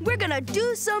 We're gonna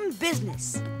do some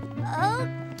business.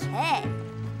 Okay.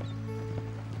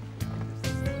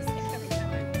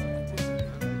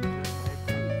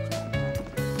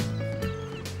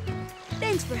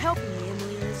 Thanks for helping me,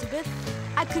 Emily Elizabeth.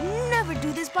 I could never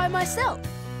do this by myself.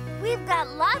 We've got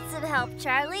lots of help,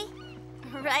 Charlie.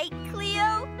 Right,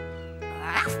 Cleo?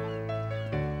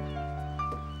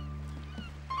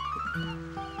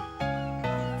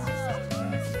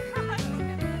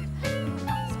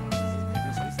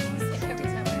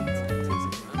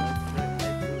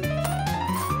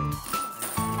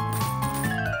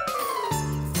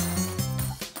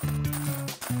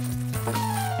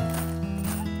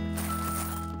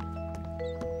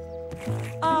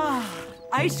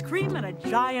 Ice cream and a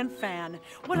giant fan.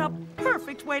 What a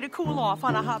perfect way to cool off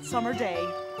on a hot summer day.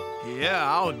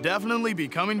 Yeah, I'll definitely be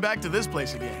coming back to this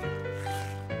place again.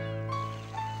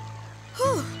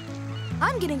 Whew.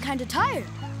 I'm getting kind of tired.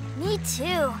 Me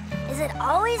too. Is it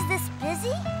always this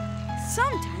busy?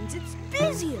 Sometimes it's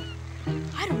busier.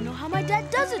 I don't know how my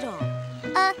dad does it all.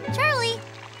 Charlie,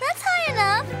 that's high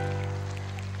enough.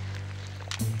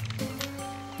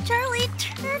 Charlie,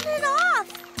 turn it off.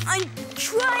 I'm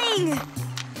trying.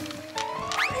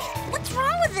 What's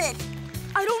wrong with it?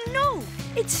 I don't know.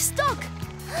 It's stuck.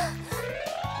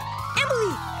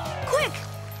 Emily, quick,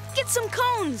 get some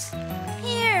cones.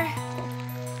 Here.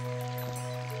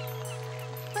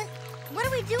 But what do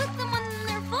we do with them when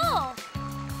they're full?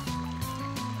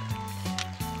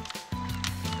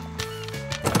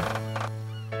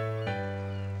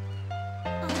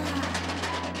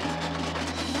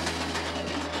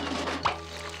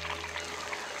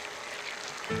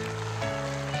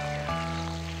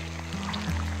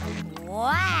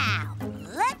 Wow!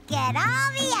 Look at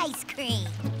all the ice cream!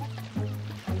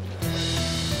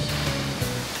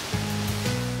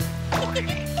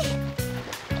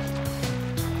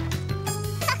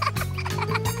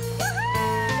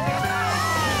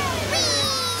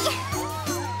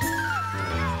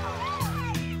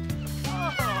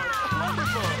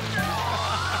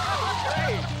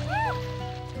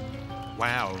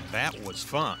 Wow, that was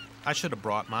fun. I should have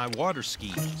brought my water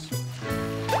skis.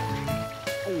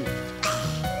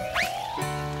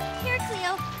 Here,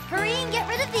 Cleo, hurry and get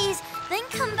rid of these, then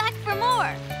come back for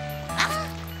more.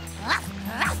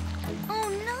 Oh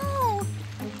no!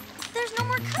 There's no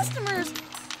more customers.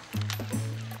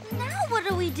 Now what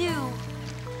do we do?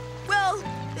 Well,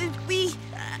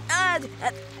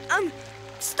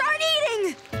 start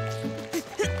eating!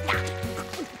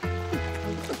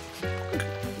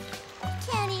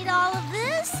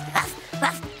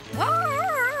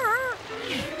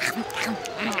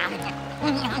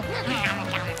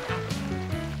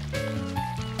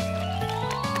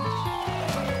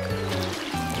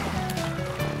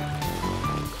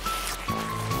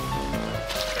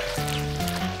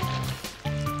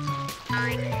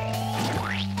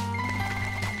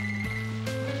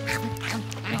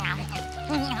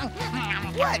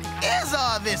 What is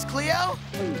all this, Cleo?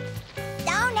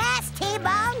 Don't ask,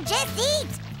 T-Bone. Just eat.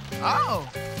 Oh.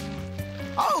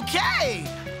 Okay.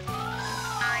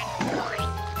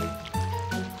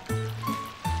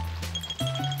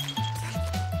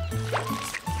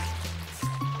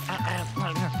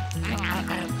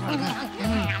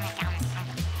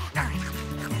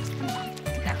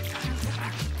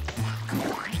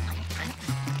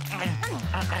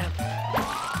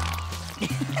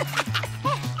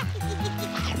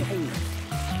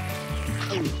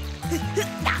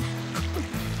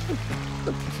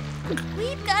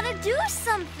 We've got to do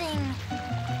something.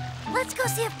 Let's go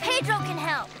see if Pedro can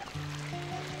help.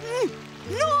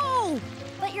 No!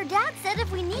 But your dad said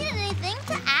if we needed anything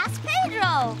to ask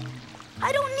Pedro.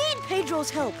 I don't need Pedro's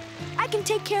help. I can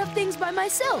take care of things by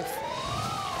myself.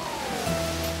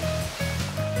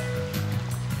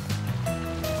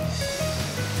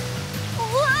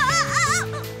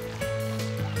 Whoa!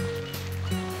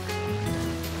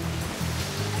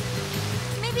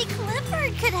 Maybe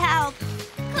Clifford could help.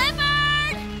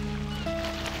 Clifford!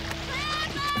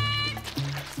 Clifford!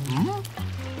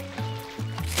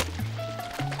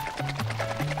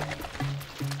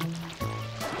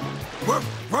 Woof,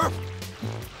 woof.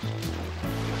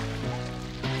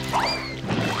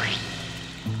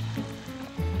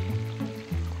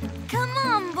 Come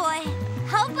on, boy.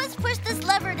 Help us push this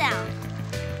lever down.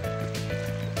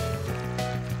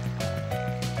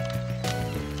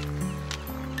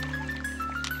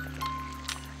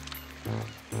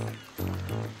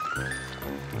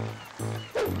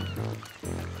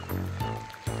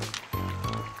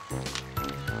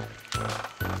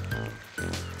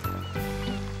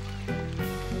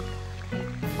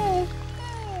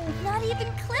 Not even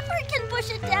Clifford can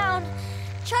push it down.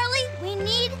 Charlie, we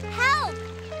need help.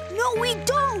 No, we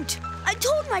don't! I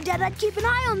told my dad I'd keep an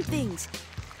eye on things.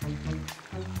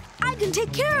 I can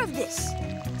take care of this.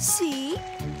 See?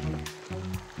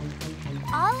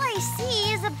 All I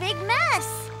see is a big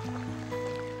mess.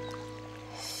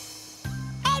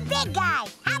 Hey, big guy,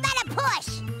 how about a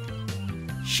push?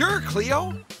 Sure,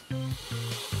 Cleo.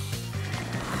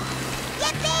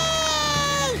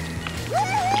 Yippee!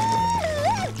 Woo-hoo!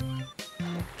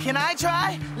 Can I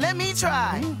try? Let me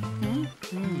try.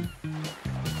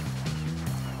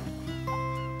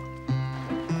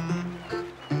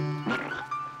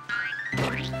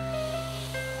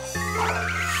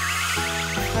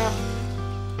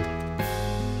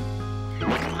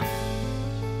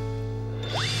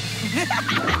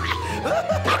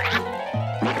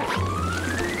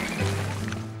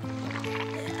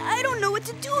 I don't know what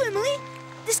to do, Emily.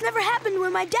 This never happened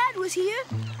when my dad was here.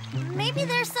 Maybe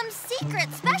there's some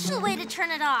secret, special way to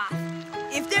turn it off.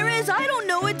 If there is, I don't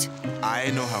know it. I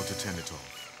know how to turn it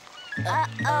off.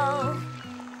 Uh-oh.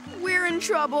 We're in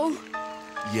trouble.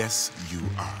 Yes, you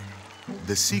are.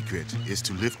 The secret is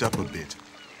to lift up a bit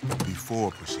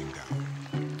before pushing down.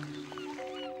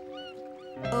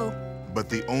 Oh. But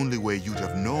the only way you'd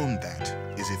have known that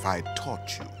is if I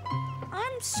taught you.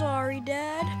 I'm sorry,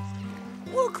 Dad.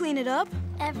 We'll clean it up.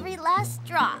 Every last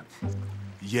drop.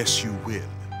 Yes, you will.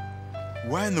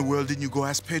 Why in the world didn't you go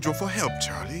ask Pedro for help,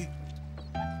 Charlie?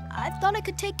 I thought I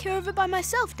could take care of it by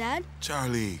myself, Dad.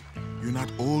 Charlie, you're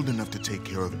not old enough to take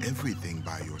care of everything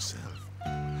by yourself.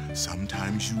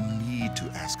 Sometimes you need to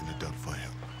ask an adult for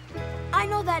help. I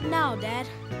know that now, Dad.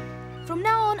 From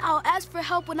now on, I'll ask for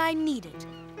help when I need it.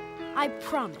 I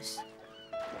promise.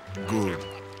 Good.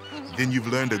 Then you've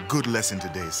learned a good lesson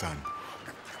today, son.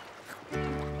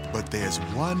 But there's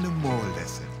one more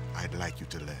lesson I'd like you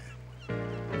to learn.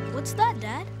 What's that,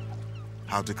 Dad?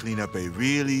 How to clean up a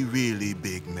really, really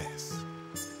big mess.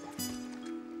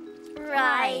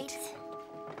 Right.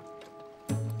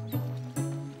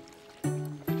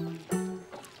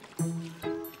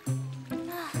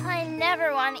 I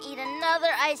never want to eat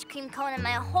another ice cream cone in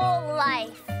my whole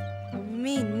life.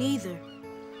 Me neither.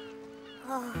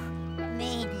 Oh,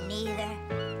 me neither.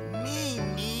 Me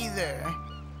neither.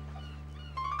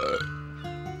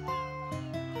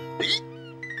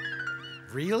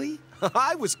 Really?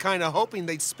 I was kind of hoping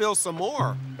they'd spill some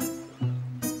more.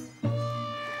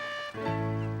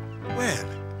 Well,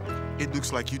 it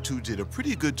looks like you two did a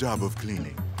pretty good job of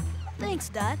cleaning. Thanks,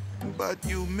 Dad. But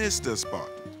you missed a spot.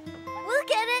 We'll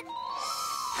get it.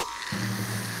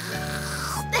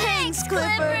 Thanks,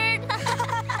 Clifford.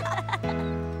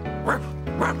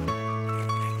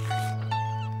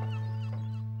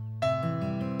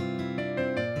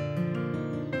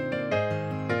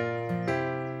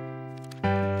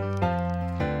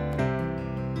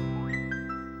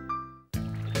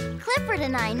 Clifford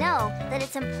Clifford and I know that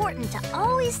it's important to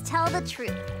always tell the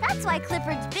truth. That's why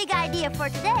Clifford's big idea for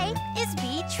today is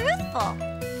be truthful.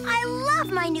 I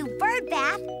love my new bird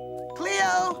bath.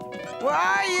 Cleo, where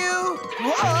are you?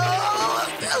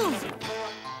 Whoa!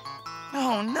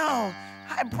 Oh, no.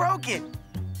 I broke it.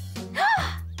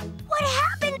 What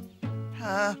happened?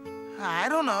 I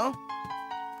don't know.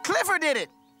 Clifford did it.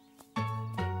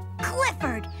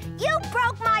 Clifford, you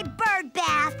broke my bird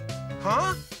bath.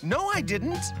 Huh? No, I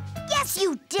didn't. Yes,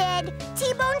 you did.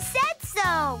 T-Bone said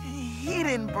so. He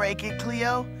didn't break it,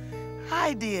 Cleo.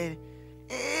 I did.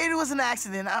 It was an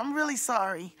accident. I'm really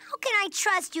sorry. How can I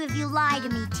trust you if you lie to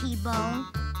me, T-Bone?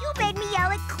 You made me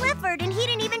yell at Clifford and he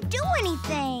didn't even do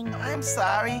anything. I'm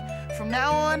sorry. From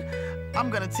now on, I'm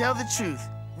gonna tell the truth.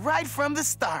 Right from the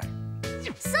start.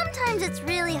 Sometimes it's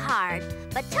really hard,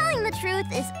 but telling the truth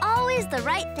is always the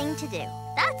right thing to do.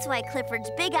 That's why Clifford's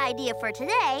big idea for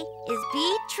today is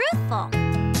be truthful.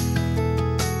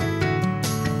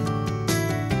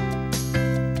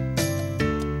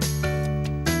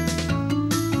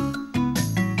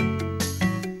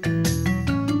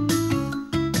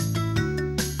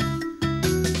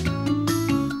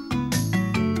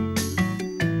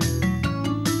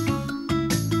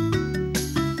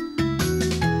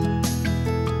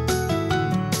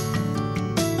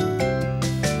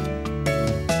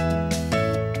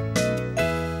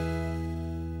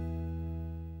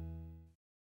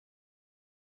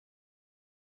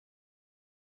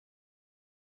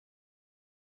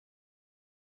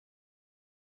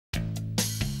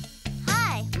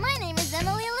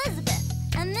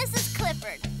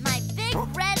 My big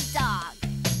red dog.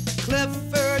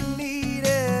 Clifford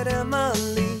needed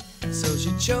Emily, so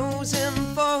she chose him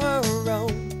for her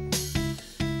own.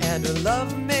 And her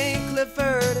love made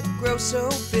Clifford grow so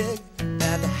big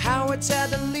that the Howards had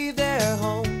to leave their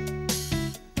home.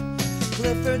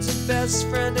 Clifford's the best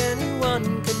friend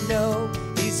anyone could know.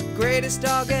 He's the greatest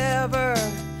dog ever,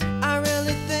 I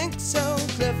really think so.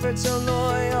 Clifford's so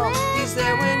loyal, he's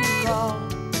there when you call.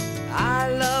 I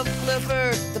love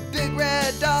Clifford, the big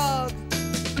red dog.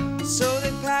 So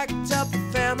they packed up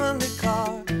a family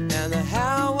car, and the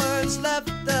Howards left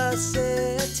the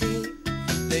city.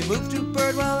 They moved to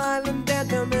Birdwell Island and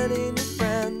found many new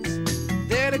friends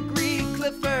there to greet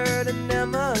Clifford and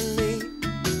Emily.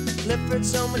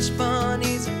 Clifford's so much fun,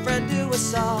 he's a friend to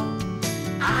us all.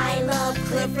 I love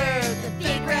Clifford, the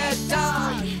big red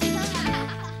dog.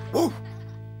 Woo!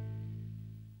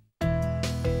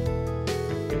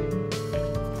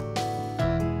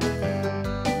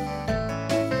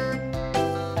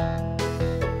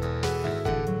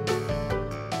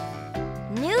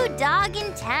 Dog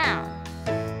in town.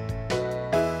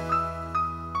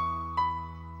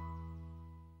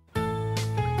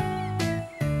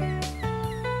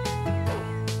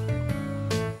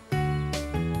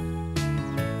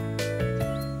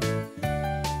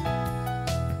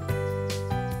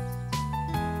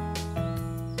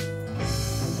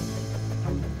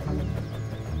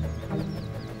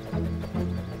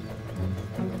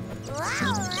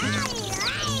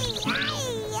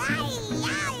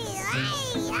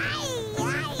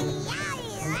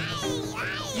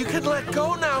 You can let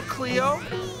go now, Cleo.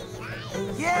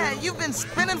 Yeah, you've been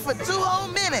spinning for 2 whole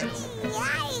minutes.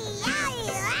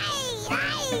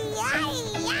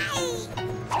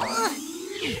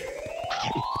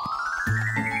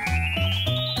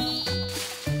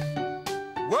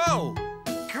 Whoa!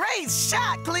 Great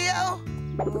shot, Cleo.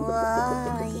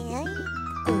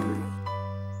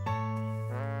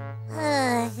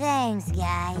 Thanks,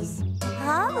 guys.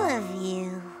 All of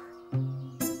you.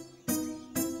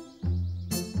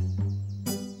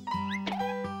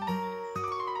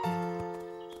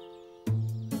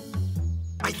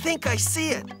 I think I see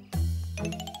it.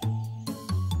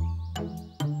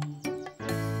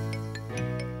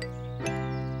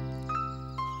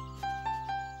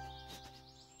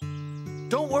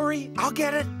 Don't worry, I'll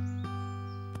get it.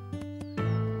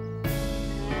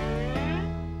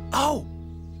 Oh,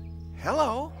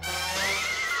 hello.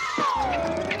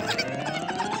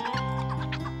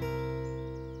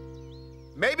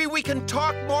 Maybe we can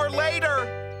talk more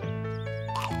later.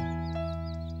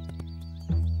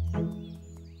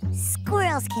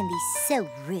 Squirrels can be so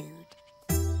rude.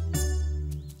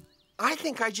 I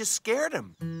think I just scared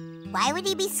him. Why would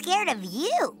he be scared of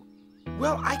you?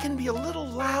 Well, I can be a little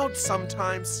loud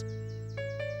sometimes.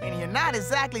 And you're not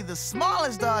exactly the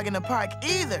smallest dog in the park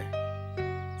either.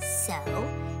 So,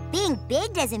 being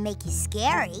big doesn't make you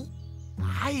scary.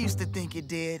 I used to think it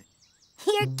did.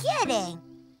 You're kidding.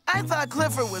 I thought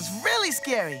Clifford was really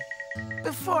scary.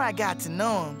 Before I got to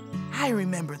know him, I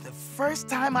remember the first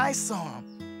time I saw him.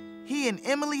 He and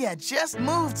Emily had just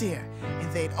moved here,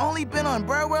 and they'd only been on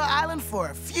Burwell Island for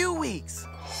a few weeks.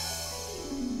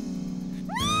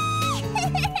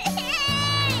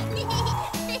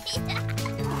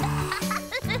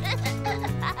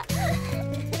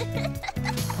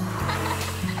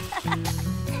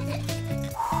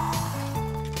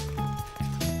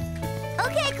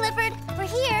 Okay, Clifford, we're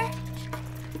here.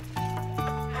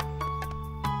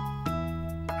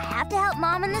 I have to help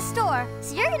Mom in the store,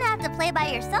 so you're gonna have to play by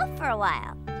yourself for a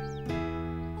while.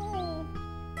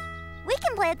 We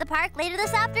can play at the park later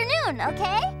this afternoon,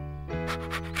 okay?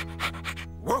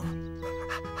 Whoa.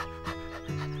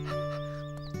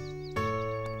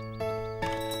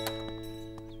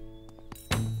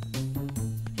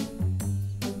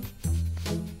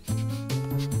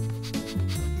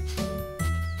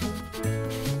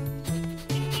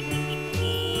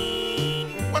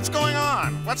 What's going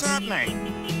on? What's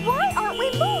happening? Why aren't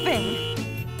we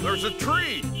moving? There's a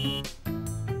tree.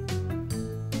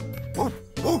 Woof,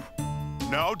 woof.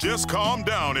 Now just calm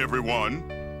down, everyone.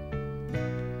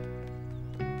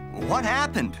 What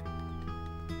happened?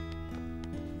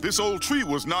 This old tree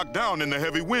was knocked down in the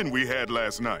heavy wind we had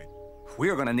last night.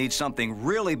 We're gonna need something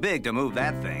really big to move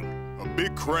that thing. A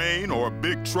big crane or a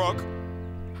big truck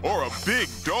or a big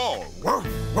dog. Whoa,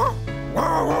 whoa,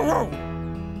 whoa, whoa, whoa.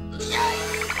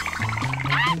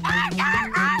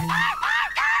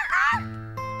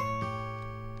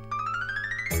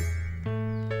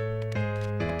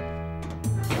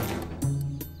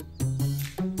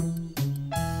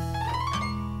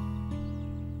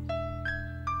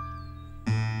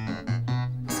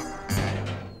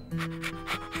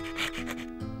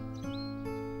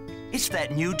 It's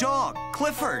that new dog,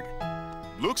 Clifford.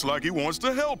 Looks like he wants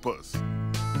to help us.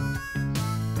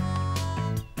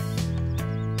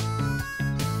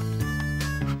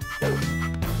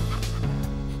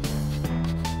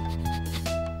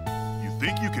 You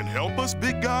think you can help us,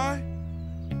 big guy?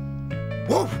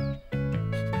 Woof.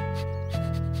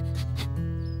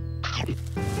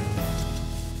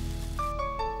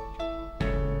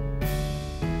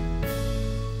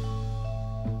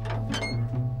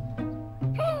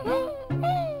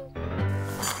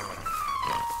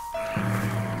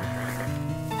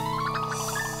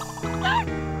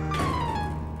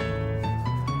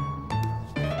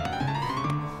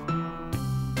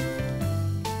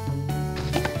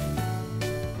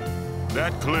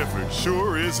 That Clifford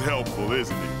sure is helpful,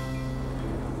 isn't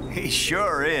he? He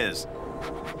sure is.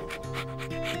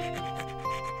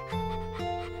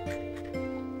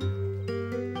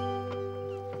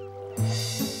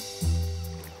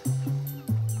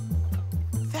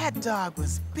 That dog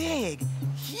was big,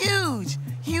 huge,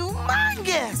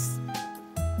 humongous.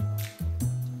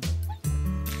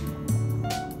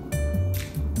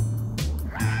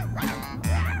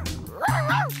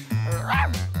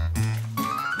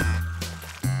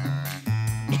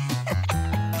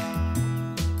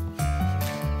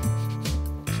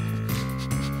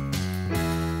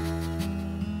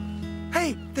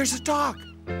 Hey, there's a dog.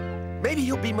 Maybe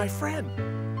he'll be my friend.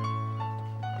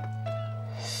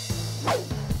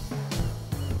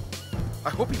 I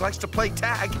hope he likes to play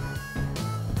tag.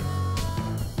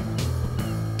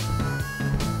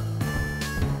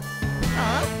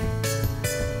 Huh?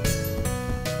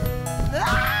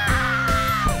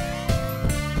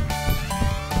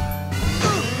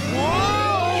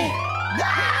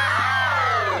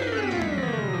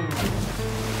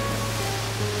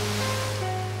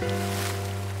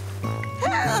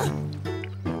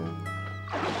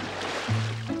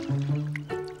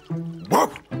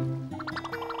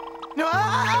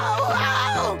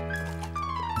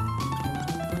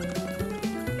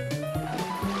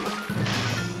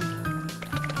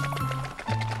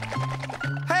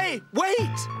 Hey, wait!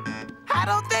 I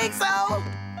don't think so.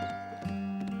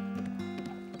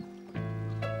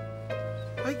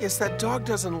 I guess that dog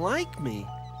doesn't like me.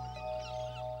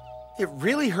 It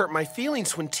really hurt my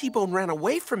feelings when T-Bone ran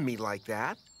away from me like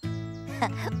that.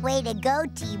 Way to go,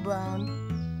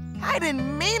 T-Bone. I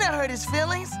didn't mean to hurt his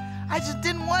feelings. I just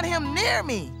didn't want him near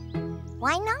me.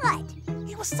 Why not?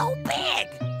 He was so big.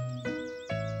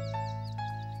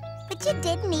 But you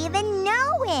didn't even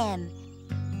know him.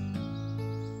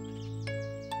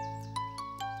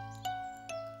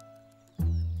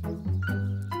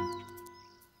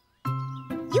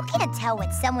 You can't tell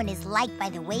what someone is like by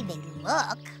the way they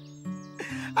look.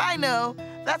 I know.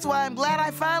 That's why I'm glad I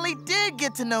finally did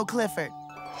get to know Clifford.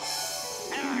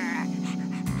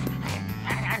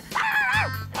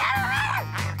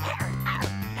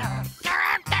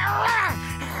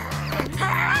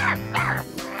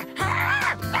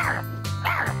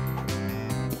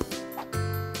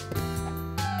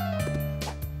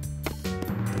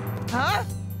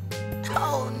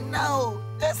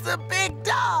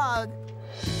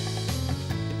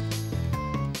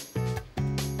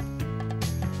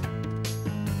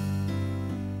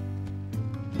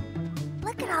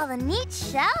 at all the neat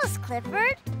shells,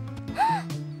 Clifford.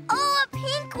 Oh, a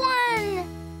pink one!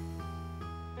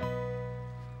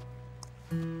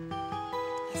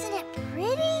 Isn't it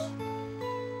pretty?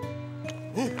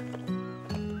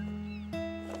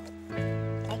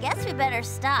 I guess we better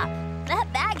stop.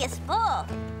 That bag is full.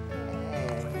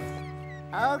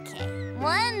 Okay,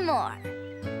 one more.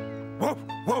 Whoop,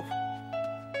 whoop.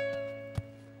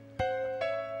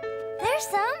 There's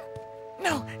some.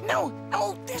 No,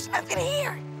 there's nothing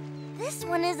here. This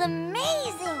one is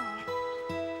amazing.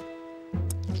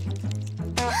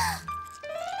 Oh!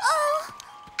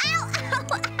 Ow, ow,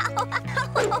 ow,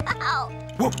 ow, ow.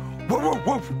 Whoop, whoop, whoop,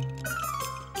 whoop.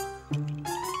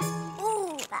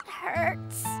 Ooh, that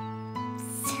hurts.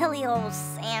 Silly old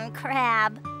sand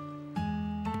crab.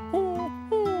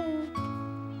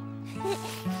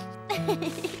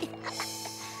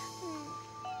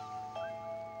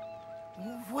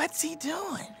 What's he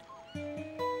doing?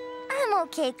 I'm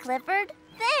okay, Clifford.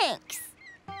 Thanks.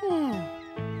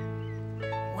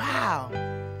 Wow,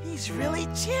 he's really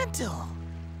gentle.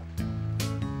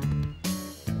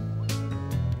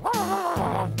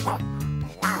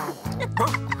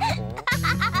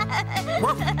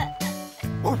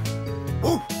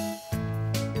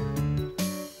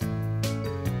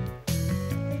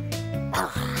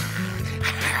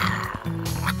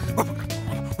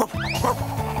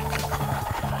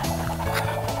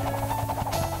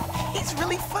 He's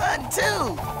really fun,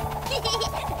 too.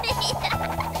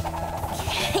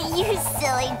 You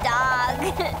silly dog.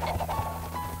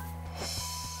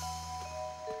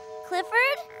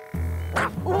 Clifford?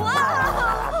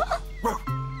 Whoa!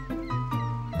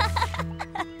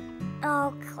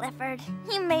 Oh, Clifford,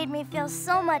 you made me feel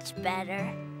so much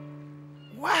better.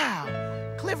 Wow,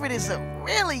 Clifford is a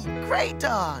really great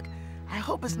dog. I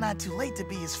hope it's not too late to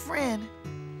be his friend.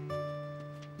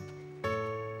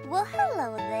 Well,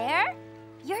 hello there.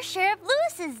 You're Sheriff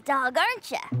Lewis's dog,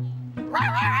 aren't you?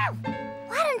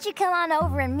 Why don't you come on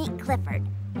over and meet Clifford?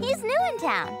 He's new in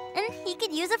town, and he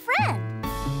could use a friend.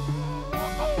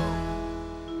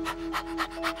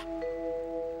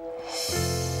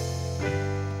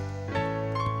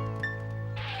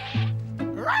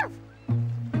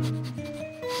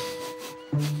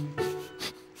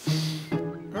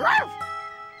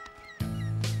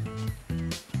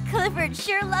 Clifford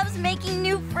sure loves making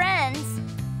new friends.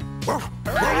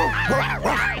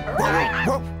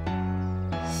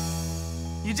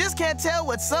 You just can't tell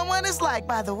what someone is like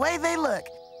by the way they look.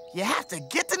 You have to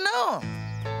get to know them.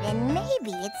 Then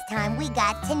maybe it's time we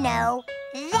got to know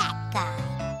that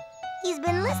guy. He's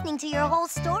been listening to your whole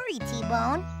story,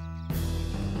 T-Bone.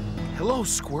 Hello,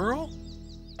 Squirrel.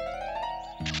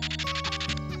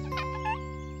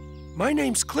 My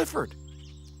name's Clifford.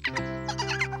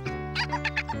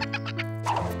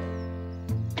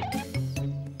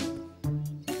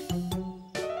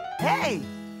 Hey,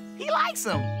 he likes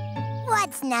him.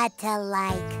 What's not to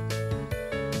like?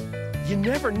 You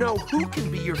never know who can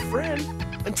be your friend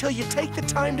until you take the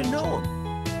time to know him.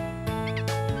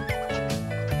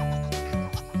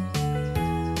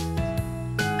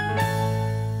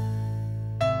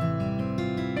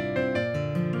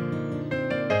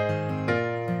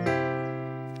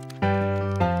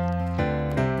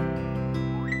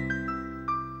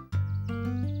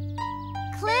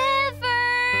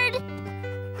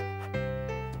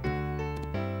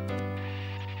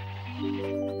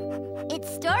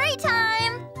 Story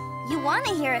time! You want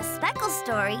to hear a Speckle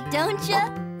story, don't you?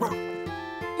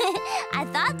 I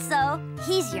thought so.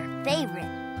 He's your favorite.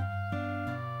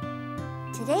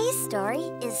 Today's story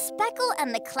is Speckle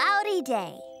and the Cloudy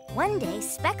Day. One day,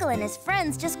 Speckle and his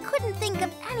friends just couldn't think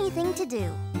of anything to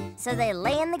do. So they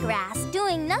lay in the grass,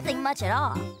 doing nothing much at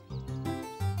all.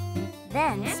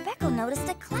 Then Speckle noticed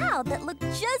a cloud that looked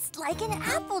just like an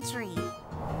apple tree.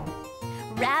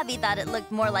 Rabby thought it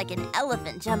looked more like an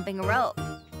elephant jumping rope.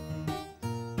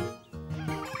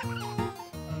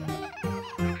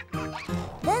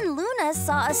 Then Luna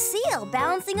saw a seal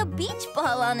balancing a beach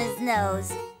ball on his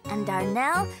nose. And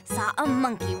Darnell saw a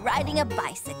monkey riding a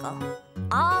bicycle.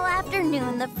 All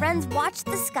afternoon, the friends watched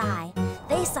the sky.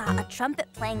 They saw a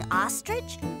trumpet-playing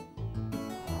ostrich,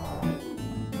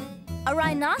 a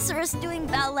rhinoceros doing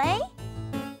ballet.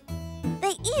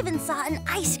 They even saw an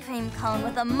ice cream cone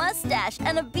with a mustache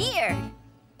and a beard.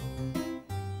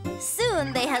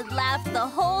 Soon they had laughed the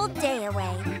whole day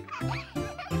away.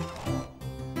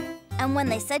 And when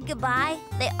they said goodbye,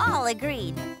 they all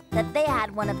agreed that they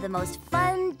had one of the most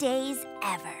fun days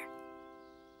ever.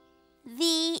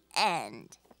 The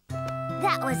end.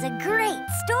 That was a great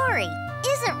story.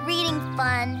 Isn't reading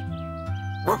fun?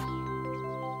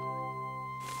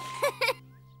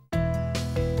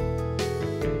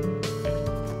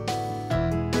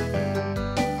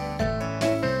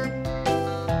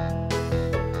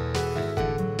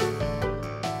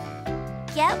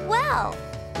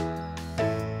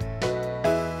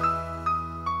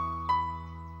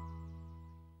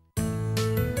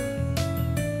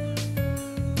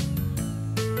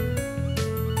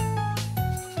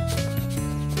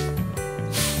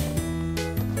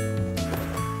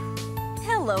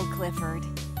 Clifford.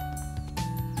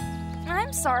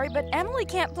 I'm sorry, but Emily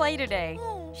can't play today.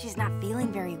 She's not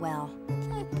feeling very well.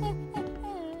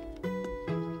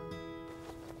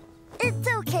 It's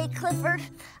okay, Clifford.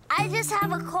 I just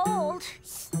have a cold.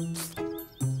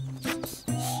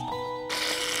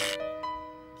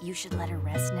 You should let her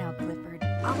rest now, Clifford.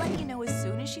 I'll let you know as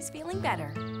soon as she's feeling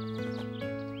better.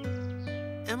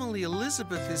 Emily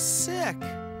Elizabeth is sick.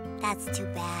 That's too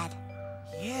bad.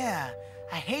 Yeah,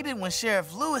 I hate it when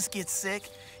Sheriff Lewis gets sick.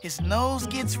 His nose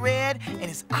gets red, and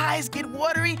his eyes get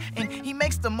watery, and he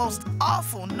makes the most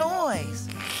awful noise.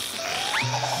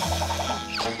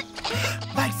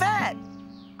 Like that.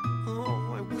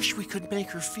 Oh, I wish we could make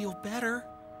her feel better.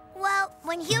 Well,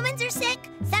 when humans are sick,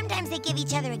 sometimes they give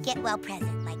each other a get-well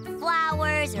present, like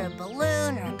flowers or a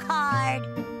balloon or a card.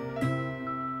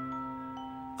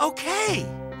 Okay.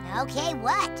 Okay,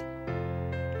 what?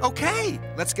 Okay,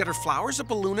 let's get her flowers, a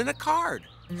balloon, and a card.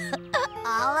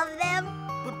 All of them?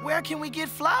 But where can we get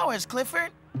flowers,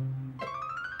 Clifford?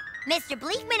 Mr.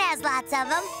 Bleakman has lots of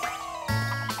them.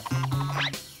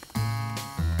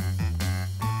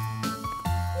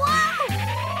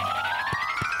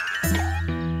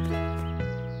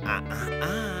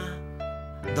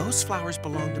 Those flowers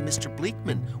belong to Mr.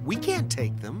 Bleakman. We can't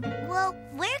take them. Well,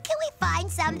 where can we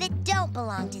find some that don't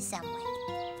belong to someone?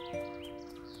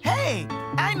 Hey,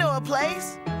 I know a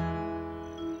place.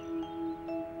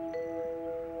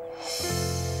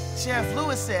 Sheriff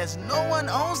Lewis says no one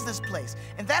owns this place,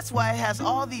 and that's why it has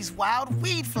all these wild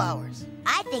weed flowers.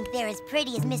 I think they're as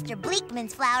pretty as Mr.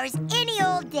 Bleakman's flowers any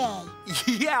old day.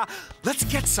 Yeah, let's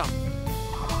get some.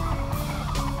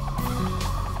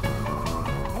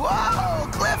 Whoa,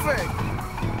 Clifford!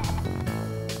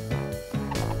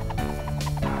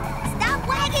 Stop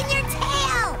wagging your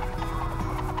tail!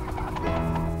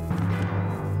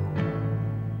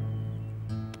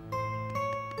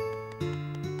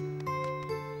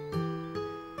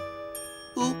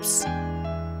 Oops.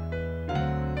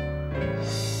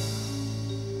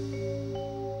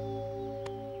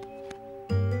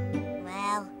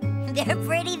 Well, they're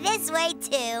pretty this way,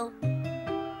 too.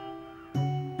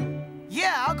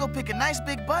 Yeah, I'll go pick a nice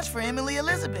big bunch for Emily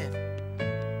Elizabeth.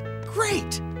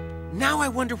 Great! Now I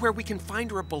wonder where we can find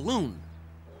her a balloon.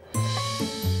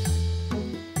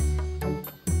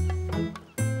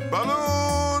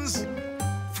 Balloons!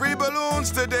 Free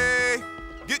balloons today!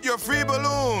 Get your free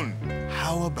balloon!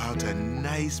 How about a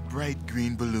nice bright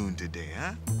green balloon today,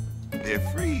 huh? They're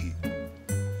free.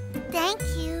 Thank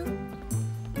you.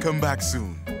 Come back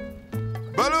soon.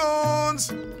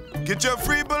 Balloons! Get your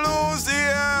free balloons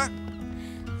here!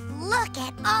 Look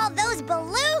at all those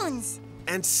balloons!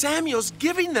 And Samuel's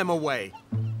giving them away.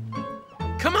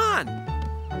 Come on!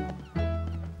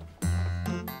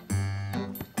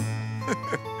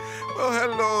 Well,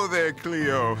 hello there,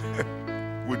 Cleo.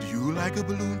 Would you like a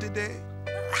balloon today?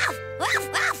 Ruff, ruff,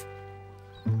 ruff.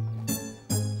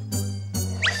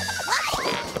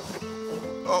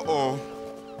 Uh-oh.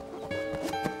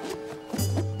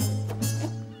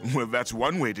 Well, that's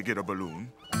one way to get a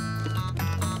balloon.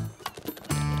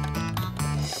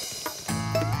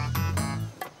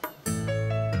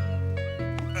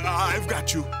 I've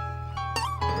got you.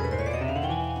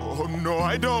 Oh, no,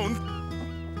 I don't.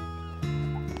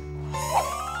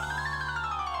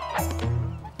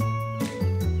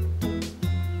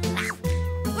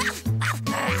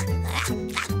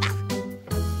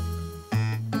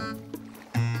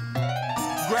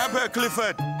 Grab her,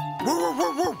 Clifford. Woo, woo,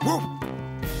 woo, woo, woo.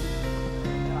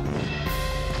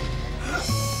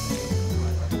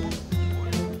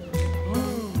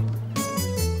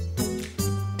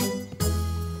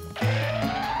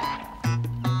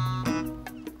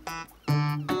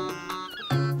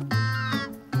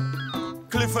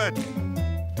 Clifford.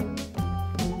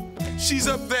 She's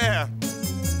up there.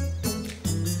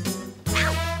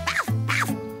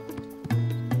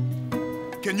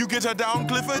 Can you get her down,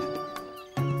 Clifford?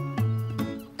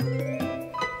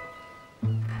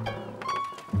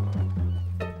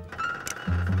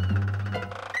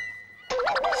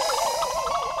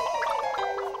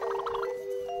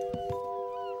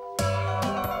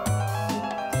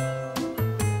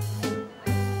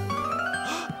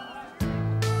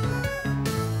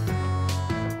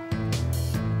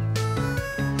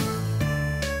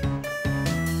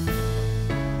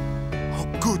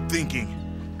 Thinking.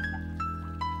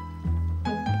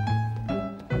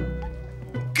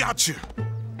 Gotcha.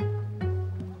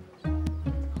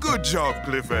 Good job,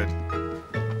 Clifford.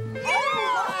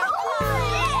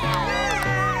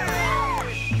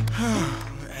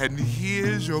 And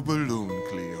here's your balloon,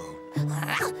 Cleo.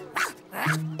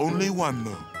 Only one,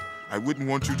 though. I wouldn't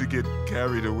want you to get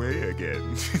carried away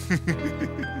again.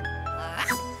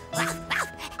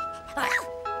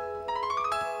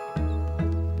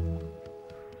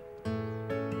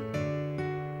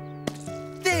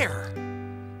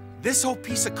 This whole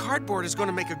piece of cardboard is going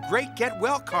to make a great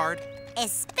get-well card.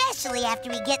 Especially after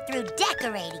we get through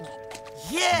decorating it.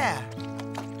 Yeah!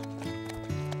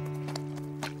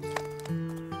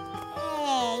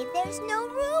 Hey, there's no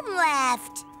room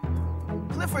left.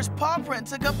 Clifford's paw print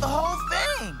took up the whole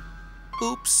thing.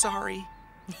 Oops, sorry.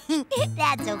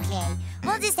 That's okay.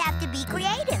 We'll just have to be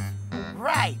creative.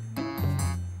 Right.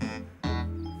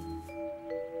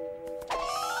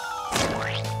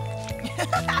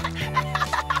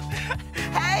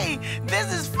 Hey,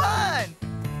 this is fun!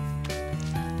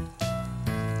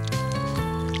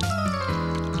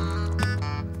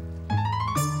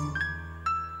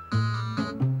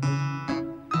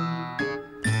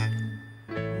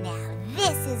 Now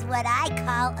this is what I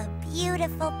call a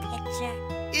beautiful picture.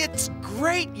 It's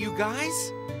great, you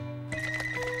guys.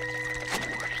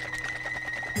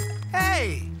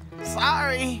 Hey!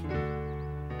 Sorry.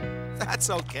 That's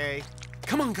okay.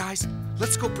 Come on, guys.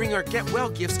 Let's go bring our get-well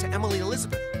gifts to Emily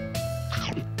Elizabeth.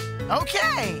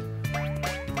 Okay.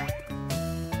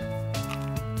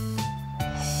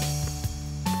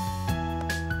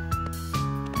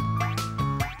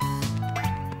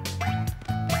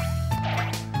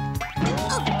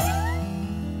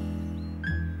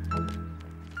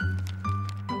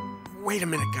 Wait a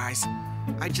minute, guys.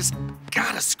 I just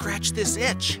gotta scratch this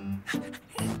itch.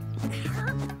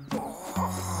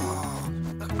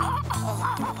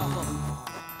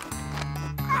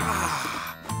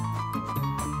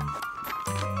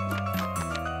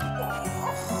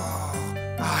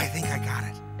 I think I got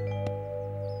it.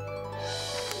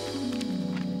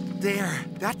 There,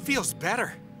 that feels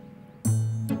better.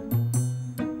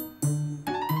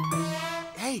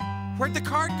 Hey, where'd the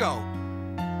card go?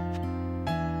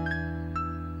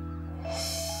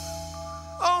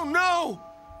 Oh no!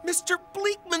 Mr.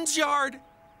 Bleakman's yard!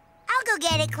 I'll go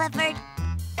get it, Clifford.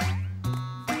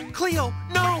 Cleo,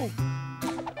 no!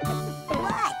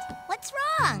 What? What's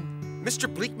wrong? Mr.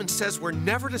 Bleakman says we're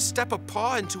never to step a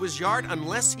paw into his yard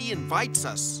unless he invites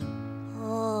us.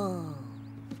 Oh.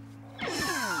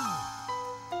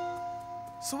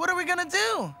 So what are we gonna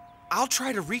do? I'll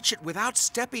try to reach it without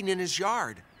stepping in his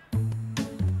yard.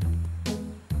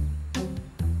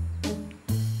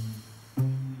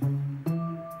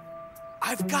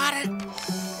 I've got it!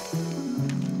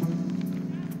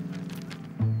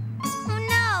 Oh,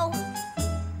 no!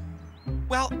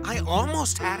 Well, I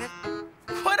almost had it.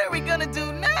 What are we gonna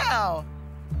do now?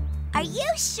 Are you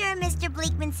sure Mr.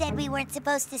 Bleakman said we weren't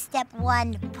supposed to step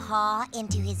one paw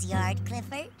into his yard,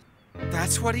 Clifford?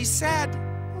 That's what he said.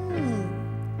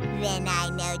 Then I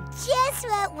know just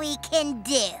what we can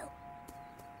do.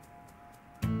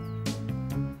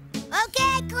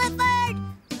 Okay, Clifford,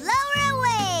 lower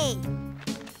away.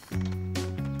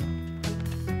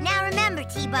 Now remember,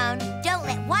 T-Bone, don't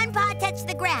let one paw touch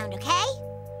the ground, okay?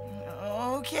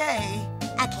 Okay.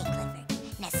 Okay, Clifford.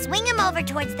 Now swing him over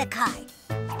towards the card.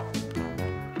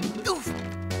 Oof.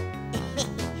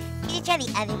 Can you try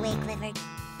the other way, Clifford?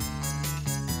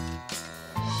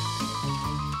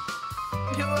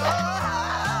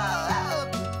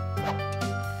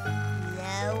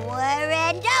 Lower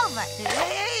and over.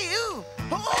 Hey, you!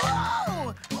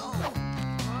 Oh!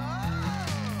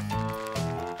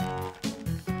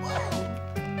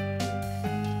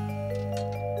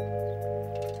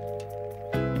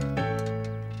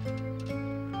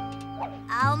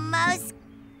 Almost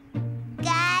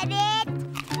got it.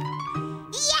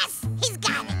 Yes, he's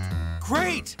got it.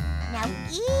 Great! Now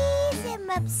ease him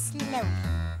up slowly.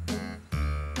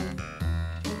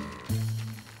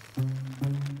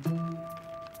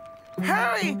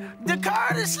 Hurry! The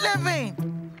card is slipping!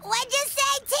 What'd you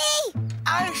say, T?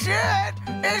 I said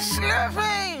it's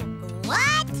slipping!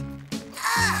 What?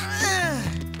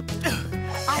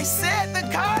 I said the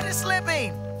card is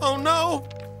slipping! Oh, no!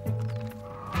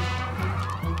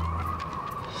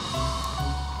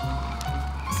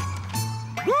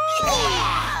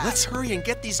 Yeah! Let's hurry and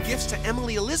get these gifts to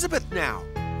Emily Elizabeth now.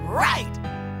 Right!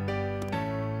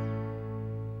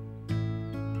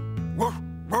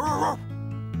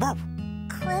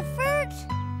 Clifford?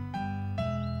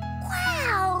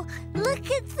 Wow,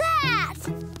 look at that!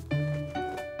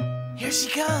 Here she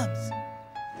comes.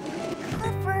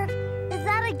 Clifford, is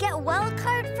that a get well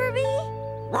card for me?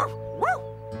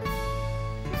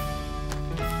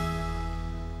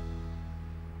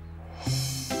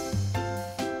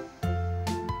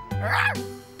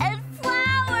 And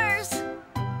flowers!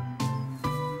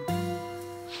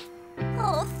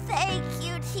 Oh, thank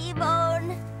you,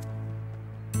 T-Bone.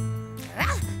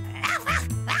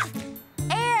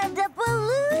 And a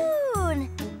balloon!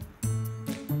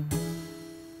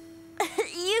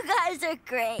 You guys are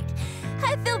great.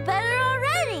 I feel better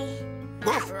already.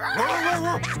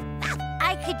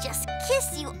 could just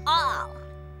kiss you all.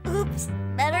 Oops,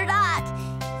 better not.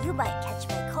 You might catch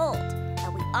my cold.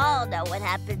 And we all know what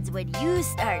happens when you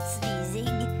start sneezing.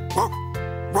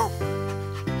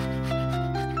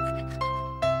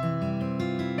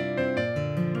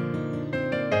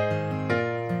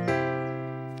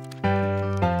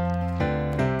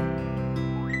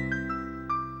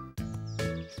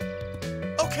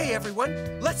 Okay,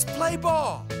 everyone, let's play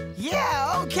ball.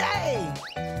 Yeah, okay.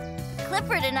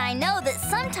 Clifford and I know that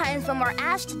sometimes when we're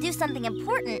asked to do something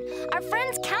important, our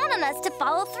friends count on us to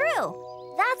follow through.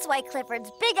 That's why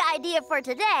Clifford's big idea for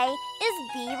today is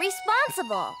be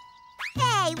responsible.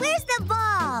 Hey, where's the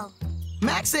ball?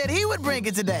 Max said he would bring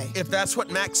it today. If that's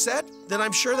what Max said, then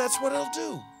I'm sure that's what he'll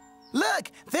do.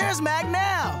 Look, there's Mac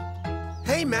now.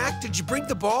 Hey, Mac, did you bring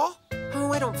the ball?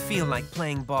 Oh, I don't feel like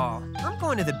playing ball. I'm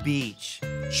going to the beach.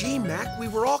 Gee, Mac, we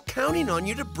were all counting on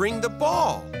you to bring the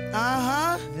ball.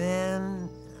 Uh-huh. Then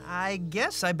I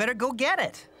guess I better go get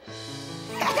it.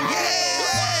 Yay!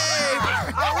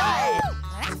 All right.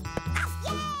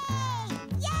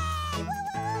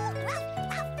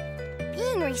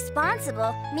 Being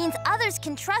responsible means others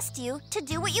can trust you to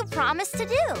do what you promised to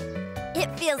do. It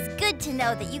feels good to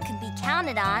know that you can be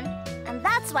counted on, and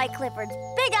that's why Clifford's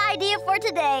big idea for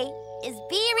today is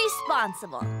be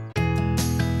responsible.